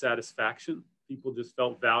job satisfaction. People just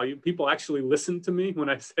felt valued. People actually listened to me when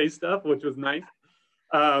I say stuff, which was nice.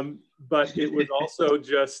 But it was also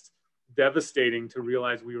just devastating to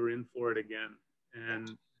realize we were in for it again.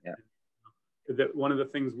 And that one of the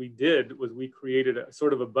things we did was we created a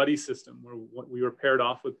sort of a buddy system where we were paired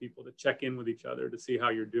off with people to check in with each other to see how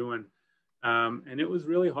you're doing. And it was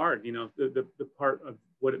really hard, you know, the part of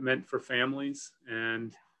what it meant for families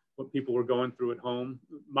and what people were going through at home.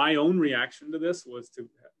 My own reaction to this was to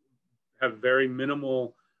have very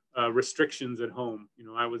minimal restrictions at home. You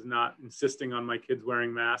know, I was not insisting on my kids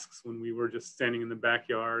wearing masks when we were just standing in the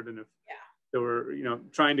backyard. And if they were, you know,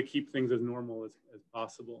 trying to keep things as normal as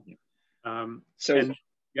possible. Go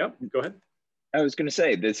ahead. I was going to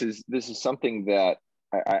say, this is something that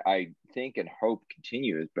I think and hope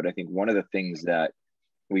continues, but I think one of the things that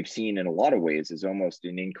we've seen in a lot of ways is almost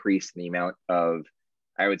an increase in the amount of,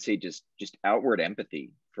 I would say, just outward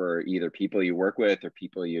empathy for either people you work with or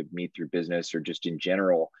people you meet through business or just in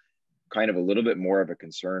general. kind of a little bit more of a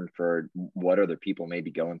concern for what other people may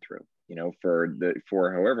be going through,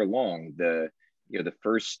 for however long the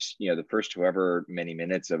first however many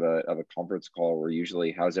minutes of a conference call were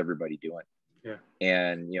usually, how's everybody doing? Yeah.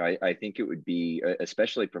 And, I think it would be,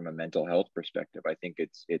 especially from a mental health perspective, I think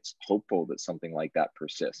it's hopeful that something like that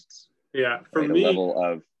persists. Yeah. For right? me, a level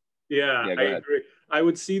of, yeah, I agree. I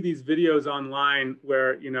would see these videos online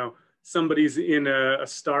where, somebody's in a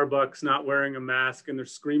Starbucks not wearing a mask and they're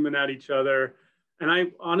screaming at each other.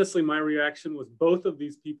 And honestly, my reaction was both of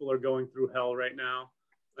these people are going through hell right now.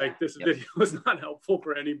 Like this video is not helpful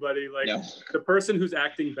for anybody. Like the person who's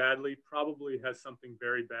acting badly probably has something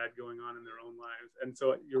very bad going on in their own lives. And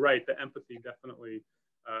so you're right, the empathy definitely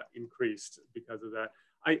increased because of that.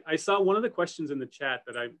 I saw one of the questions in the chat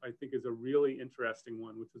that I think is a really interesting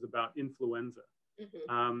one, which was about influenza.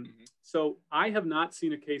 So I have not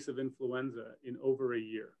seen a case of influenza in over a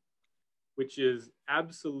year, which is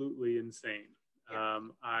absolutely insane.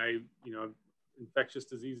 Infectious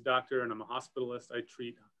disease doctor, and I'm a hospitalist. I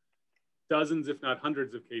treat dozens, if not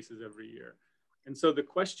hundreds of cases every year. And so the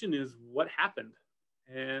question is, what happened?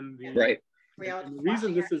 And the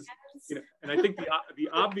reason this is, and I think the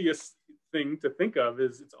obvious thing to think of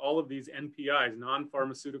is it's all of these NPIs,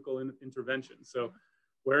 non-pharmaceutical interventions. So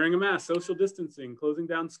wearing a mask, social distancing, closing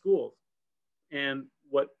down schools. And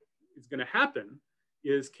what is going to happen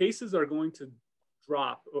is cases are going to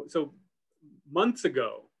drop. So months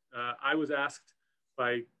ago, I was asked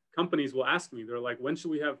by companies will ask me, they're like, when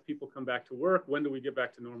should we have people come back to work? When do we get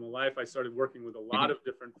back to normal life? I started working with a lot of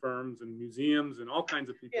different firms and museums and all kinds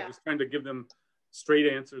of people, just trying to give them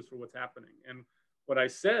straight answers for what's happening. And what I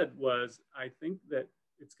said was, I think that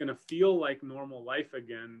it's going to feel like normal life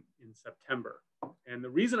again in September. And the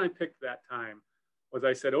reason I picked that time was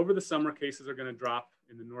I said, over the summer, cases are going to drop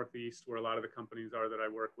in the Northeast, where a lot of the companies are that I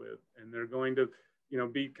work with, and they're going to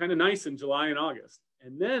be kind of nice in July and August.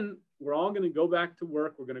 And then we're all going to go back to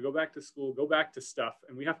work. We're going to go back to school, go back to stuff.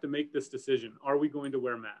 And we have to make this decision. Are we going to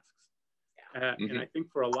wear masks? And I think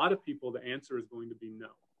for a lot of people, the answer is going to be no.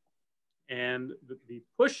 And the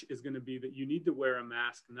push is going to be that you need to wear a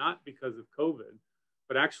mask, not because of COVID,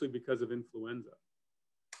 but actually because of influenza.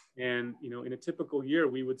 And, in a typical year,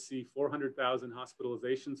 we would see 400,000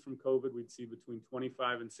 hospitalizations from COVID. We'd see between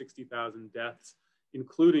 25 and 60,000 deaths,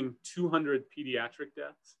 including 200 pediatric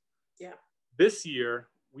deaths. Yeah. This year,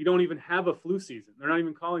 we don't even have a flu season. They're not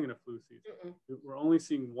even calling it a flu season. We're only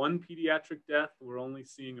seeing one pediatric death. We're only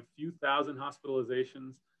seeing a few thousand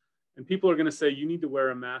hospitalizations. And people are going to say, you need to wear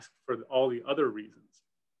a mask for all the other reasons.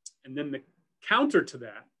 And then the counter to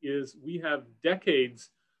that is we have decades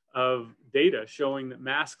of data showing that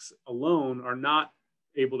masks alone are not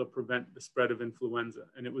able to prevent the spread of influenza.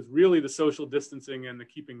 And it was really the social distancing and the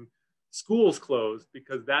keeping schools closed,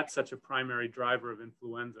 because that's such a primary driver of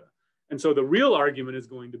influenza. And so the real argument is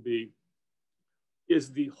going to be,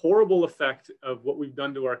 is the horrible effect of what we've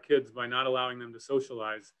done to our kids by not allowing them to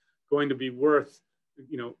socialize going to be worth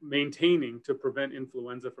maintaining to prevent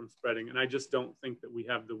influenza from spreading? And I just don't think that we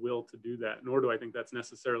have the will to do that, nor do I think that's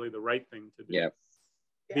necessarily the right thing to do.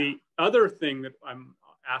 The other thing that I'm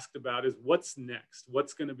asked about is what's next?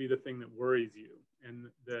 What's going to be the thing that worries you? And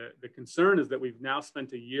the concern is that we've now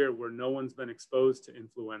spent a year where no one's been exposed to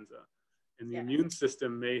influenza, and the immune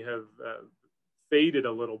system may have faded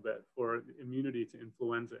a little bit for immunity to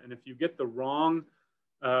influenza. And if you get the wrong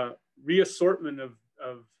reassortment of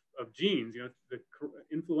genes, the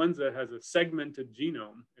influenza has a segmented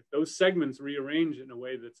genome. If those segments rearrange in a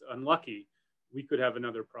way that's unlucky, we could have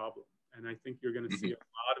another problem. And I think you're going to see a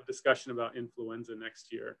lot of discussion about influenza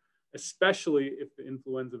next year, especially if the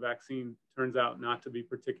influenza vaccine turns out not to be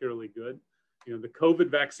particularly good. The COVID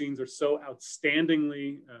vaccines are so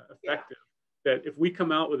outstandingly effective that if we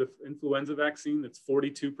come out with an influenza vaccine that's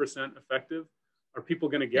 42% effective, are people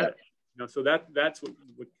going to get it? So that's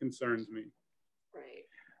what concerns me. Right.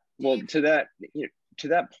 Well, to that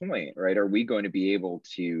point, right? Are we going to be able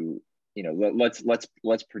to,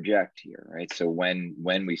 let's project here, right? So when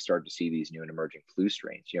we start to see these new and emerging flu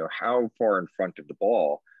strains, how far in front of the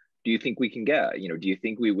ball do you think we can get? Do you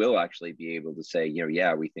think we will actually be able to say,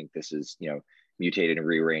 we think this is, mutated and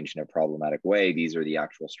rearranged in a problematic way. These are the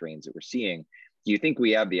actual strains that we're seeing. Do you think we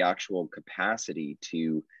have the actual capacity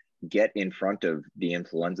to get in front of the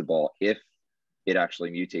influenza ball if it actually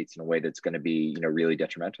mutates in a way that's going to be, really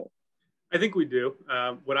detrimental? I think we do.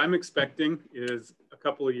 What I'm expecting is a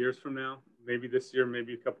couple of years from now, maybe this year,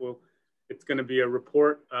 maybe it's going to be a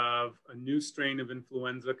report of a new strain of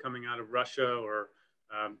influenza coming out of Russia or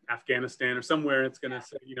Afghanistan or somewhere. It's going to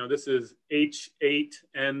say, this is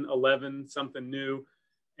H8N11, something new.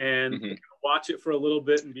 and watch it for a little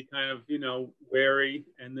bit and be kind of, wary.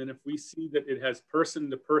 And then if we see that it has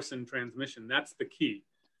person-to-person transmission, that's the key.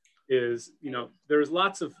 Is, there's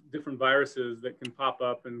lots of different viruses that can pop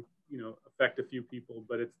up and, affect a few people,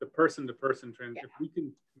 but it's the person-to-person transmission. If we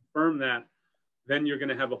can confirm that, then you're going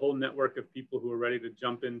to have a whole network of people who are ready to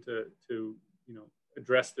jump in to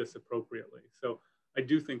address this appropriately. So I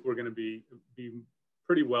do think we're going to be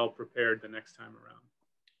pretty well prepared the next time around.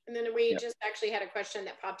 And then we just actually had a question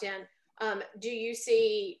that popped in. Do you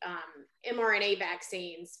see mRNA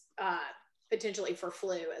vaccines potentially for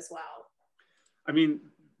flu as well? I mean,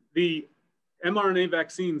 the mRNA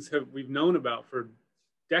vaccines we've known about for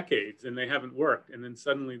decades, and they haven't worked. And then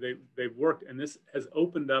suddenly they've worked. And this has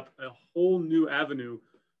opened up a whole new avenue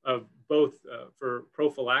of both for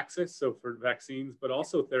prophylaxis, so for vaccines, but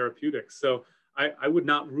also therapeutics. So I would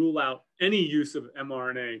not rule out any use of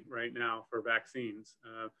mRNA right now for vaccines.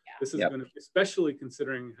 This is going to, especially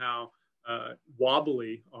considering how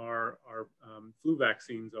wobbly our flu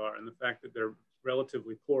vaccines are, and the fact that they're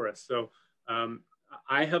relatively porous. So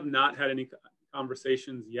I have not had any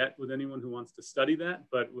conversations yet with anyone who wants to study that,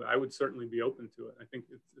 but I would certainly be open to it. I think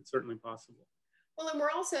it's certainly possible. Well, and we're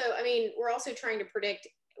also trying to predict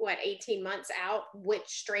 18 months out which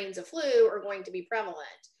strains of flu are going to be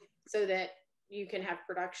prevalent, so that you can have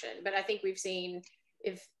production. But I think we've seen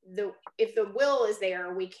if the will is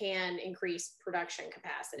there, we can increase production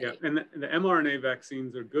capacity. Yeah, and the mRNA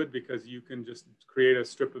vaccines are good because you can just create a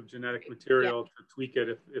strip of genetic material to tweak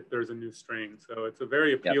it if there's a new strain. So it's a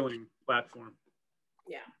very appealing platform.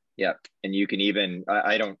 Yeah. Yeah, and you can even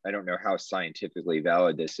I don't know how scientifically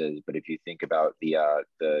valid this is, but if you think about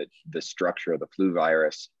the structure of the flu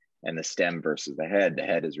virus and the stem versus the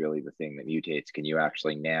head is really the thing that mutates. Can you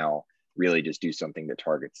actually now really just do something that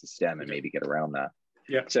targets the stem and maybe get around that?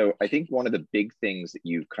 Yeah. So I think one of the big things that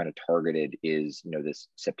you've kind of targeted is, this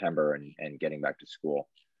September and getting back to school.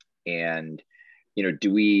 And,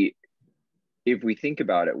 if we think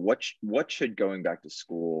about it, what should going back to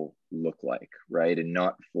school look like, right? And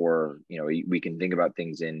not for, we can think about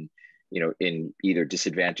things in either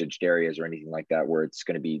disadvantaged areas or anything like that, where it's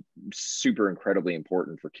going to be super incredibly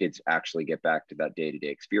important for kids to actually get back to that day-to-day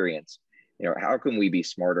experience. How can we be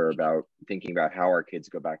smarter about thinking about how our kids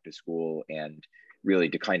go back to school and really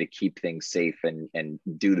to kind of keep things safe and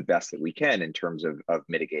do the best that we can in terms of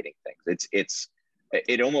mitigating things?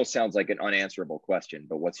 It almost sounds like an unanswerable question,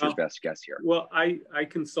 but what's your best guess here? Well, I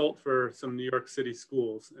consult for some New York City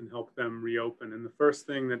schools and help them reopen. And the first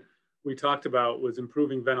thing that we talked about was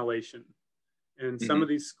improving ventilation. And some of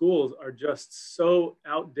these schools are just so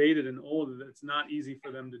outdated and old that it's not easy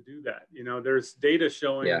for them to do that. There's data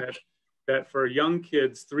showing that for young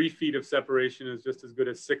kids, 3 feet of separation is just as good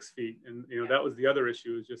as 6 feet. And, that was the other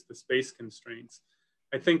issue, is just the space constraints.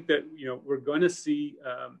 I think that, we're going to see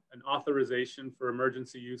an authorization for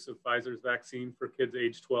emergency use of Pfizer's vaccine for kids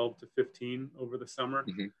age 12 to 15 over the summer.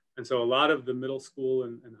 And so a lot of the middle school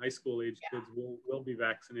and high school age kids will be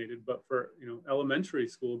vaccinated. But for, elementary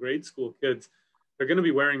school, grade school kids, they're going to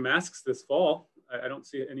be wearing masks this fall. I don't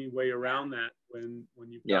see any way around that when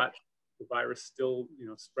you've got the virus still,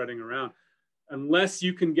 spreading around, unless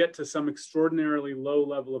you can get to some extraordinarily low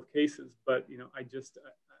level of cases. But,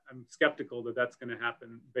 I'm skeptical that that's going to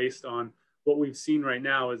happen based on what we've seen right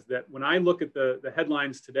now. Is that when I look at the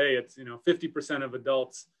headlines today, it's, 50% of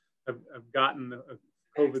adults have gotten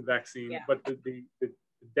a COVID vaccine. But the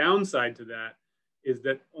downside to that is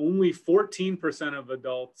that only 14% of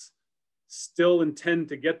adults still intend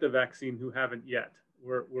to get the vaccine who haven't yet.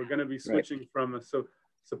 We're going to be switching from a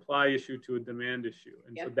supply issue to a demand issue.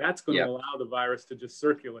 And so that's going to allow the virus to just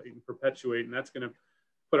circulate and perpetuate. And that's going to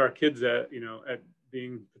put our kids at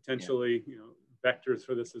being potentially, vectors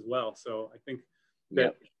for this as well. So I think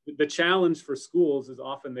that the challenge for schools is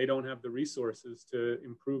often they don't have the resources to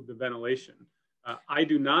improve the ventilation. I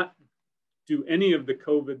do not do any of the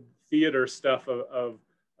COVID theater stuff of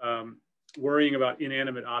worrying about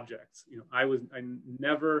inanimate objects. I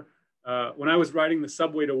never, when I was riding the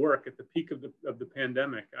subway to work at the peak of the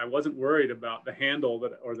pandemic, I wasn't worried about the handle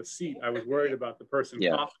or the seat. I was worried about the person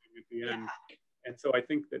coughing at the end. And so I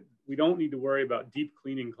think that we don't need to worry about deep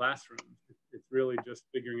cleaning classrooms. It's really just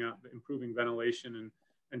figuring out improving ventilation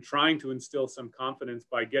and trying to instill some confidence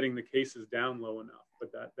by getting the cases down low enough.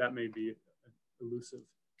 But that may be elusive.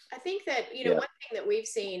 I think that, one thing that we've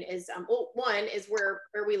seen is, one is where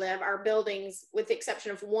we live, our buildings, with the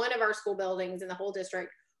exception of one of our school buildings in the whole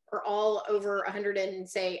district, are all over 100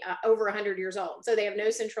 over 100 years old. So they have no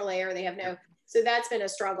central air. They have no. So that's been a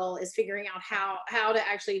struggle, is figuring out how to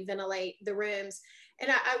actually ventilate the rooms.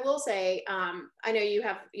 And I will say, I know you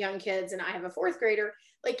have young kids and I have a fourth grader,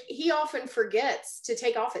 like he often forgets to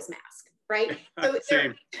take off his mask, right? So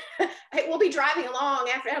Same. we'll be driving along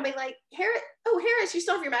after, I'll be like, Harris, you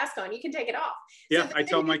still have your mask on, you can take it off. Yeah, So I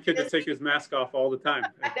tell my kid to take his mask off all the time.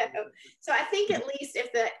 I know. So I think at least if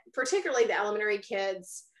particularly the elementary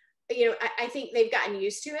kids, you know, I think they've gotten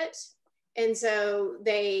used to it. And so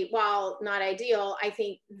while not ideal, I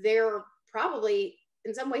think they're probably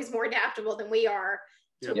in some ways more adaptable than we are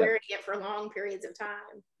to wearing it for long periods of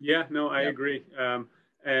time. Yeah, no, I agree.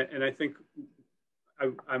 And I think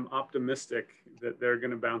I'm optimistic that they're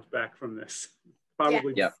going to bounce back from this.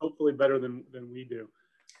 Probably, hopefully better than we do.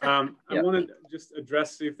 I want to just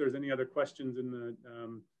address, see if there's any other questions in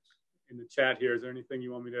the chat here. Is there anything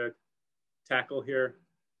you want me to tackle here?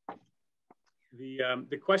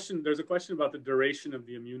 The question, there's a question about the duration of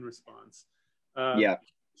the immune response.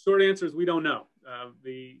 Short answer is we don't know.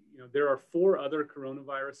 There are 4 other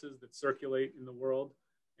coronaviruses that circulate in the world.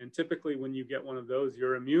 And typically when you get one of those,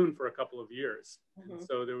 you're immune for a couple of years. And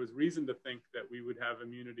so there was reason to think that we would have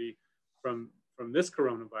immunity from this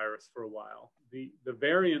coronavirus for a while. The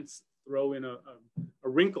variants throw in a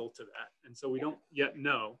wrinkle to that. And so we don't yet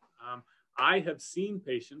know. I have seen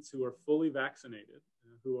patients who are fully vaccinated,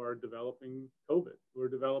 who are developing COVID, who are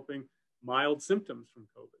developing mild symptoms from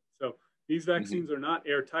COVID. So these vaccines are not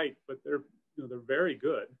airtight, but they're very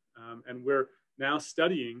good. And we're now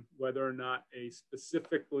studying whether or not a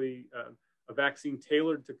vaccine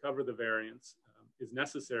tailored to cover the variants is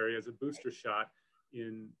necessary as a booster shot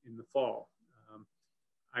in the fall.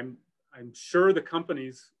 I'm sure the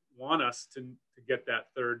companies want us to get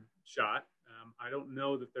that 3rd shot. I don't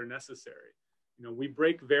know that they're necessary. We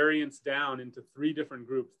break variants down into 3 different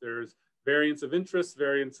groups. There's variants of interest,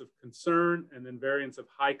 variants of concern, and then variants of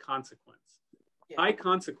high consequence. High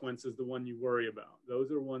consequence is the one you worry about.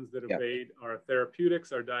 Those are ones that evade our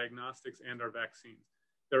therapeutics, our diagnostics, and our vaccines.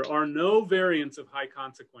 There are no variants of high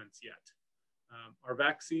consequence yet. Our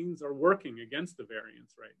vaccines are working against the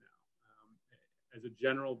variants right now as a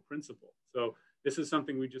general principle. So this is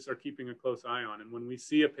something we just are keeping a close eye on. And when we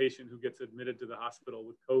see a patient who gets admitted to the hospital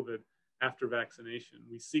with COVID after vaccination,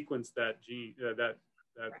 we sequence that gene, that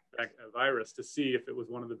virus to see if it was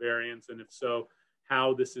one of the variants, and if so,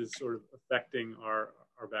 how this is sort of affecting our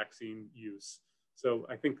vaccine use. So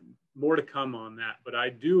I think more to come on that, but I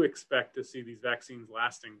do expect to see these vaccines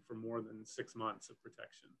lasting for more than 6 months of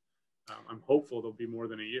protection. I'm hopeful they'll be more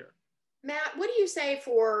than a year. Matt, what do you say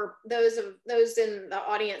for those in the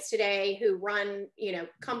audience today who run,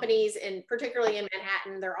 companies, and particularly in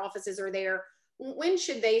Manhattan, their offices are there? When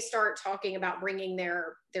should they start talking about bringing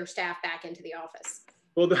their staff back into the office?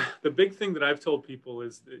 Well, the big thing that I've told people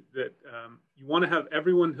is that you want to have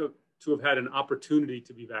everyone to have had an opportunity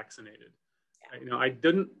to be vaccinated. I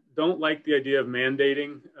don't like the idea of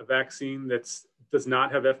mandating a vaccine that does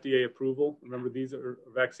not have FDA approval. Remember, these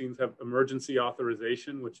vaccines have emergency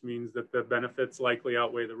authorization, which means that the benefits likely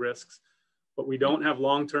outweigh the risks, but we don't have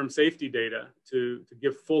long-term safety data to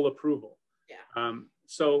give full approval.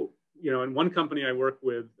 So, in one company I work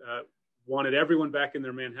with wanted everyone back in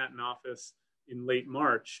their Manhattan office in late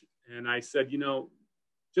March. And I said,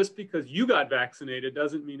 just because you got vaccinated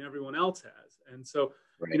doesn't mean everyone else has. And so,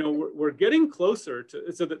 we're getting closer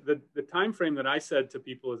to, so the time frame that I said to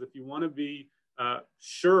people is, if you want to be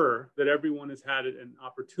sure that everyone has had an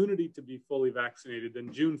opportunity to be fully vaccinated,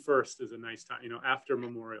 then June 1st is a nice time, after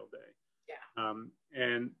Memorial Day.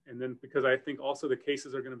 And then, because I think also the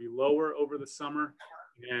cases are going to be lower over the summer,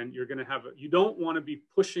 and you're going to have, you don't want to be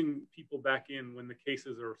pushing people back in when the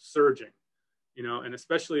cases are surging, and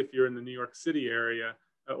especially if you're in the New York City area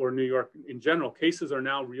or New York in general, cases are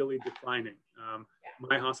now really declining.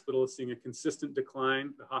 My hospital is seeing a consistent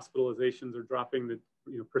decline. The hospitalizations are dropping, the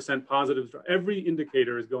percent positives, every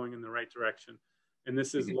indicator is going in the right direction. And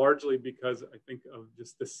this is largely because I think of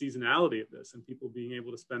just the seasonality of this and people being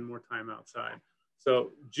able to spend more time outside.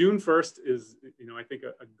 So June 1st is, I think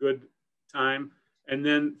a good time. And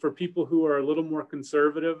then for people who are a little more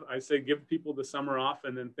conservative, I say give people the summer off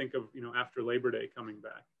and then think of, after Labor Day coming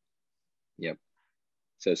back. Yep.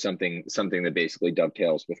 So something that basically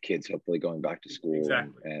dovetails with kids hopefully going back to school.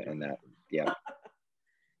 Exactly. and that. Yeah.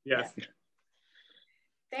 Yes.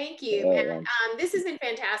 Thank you. And this has been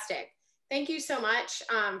fantastic. Thank you so much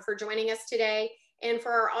for joining us today. And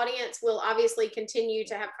for our audience, we'll obviously continue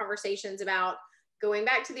to have conversations about going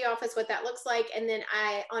back to the office, what that looks like. And then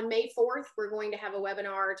on May 4th, we're going to have a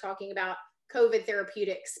webinar talking about COVID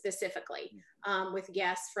therapeutics specifically with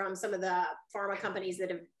guests from some of the pharma companies that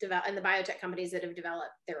have developed and the biotech companies that have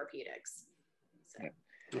developed therapeutics. So.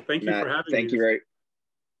 Well, thank you, Matt, for having me. Thank you very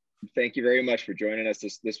thank you very much for joining us.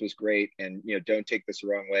 This was great. And, don't take this the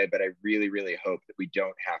wrong way, but I really, really hope that we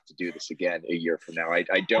don't have to do this again a year from now. I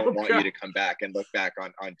don't want you to come back and look back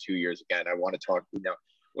on 2 years again. I want to talk,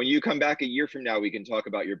 when you come back a year from now, we can talk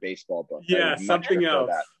about your baseball book. Yeah, something else.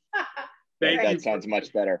 That sounds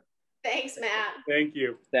much better. Thanks, Matt. Thank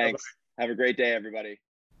you. Thanks. Bye-bye. Have a great day, everybody.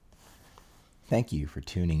 Thank you for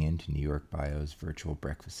tuning in to New York Bio's virtual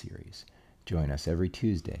breakfast series. Join us every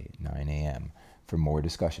Tuesday at 9 a.m. for more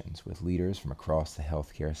discussions with leaders from across the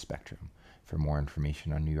healthcare spectrum. For more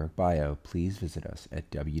information on New York Bio, please visit us at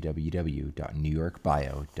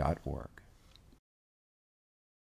www.newyorkbio.org.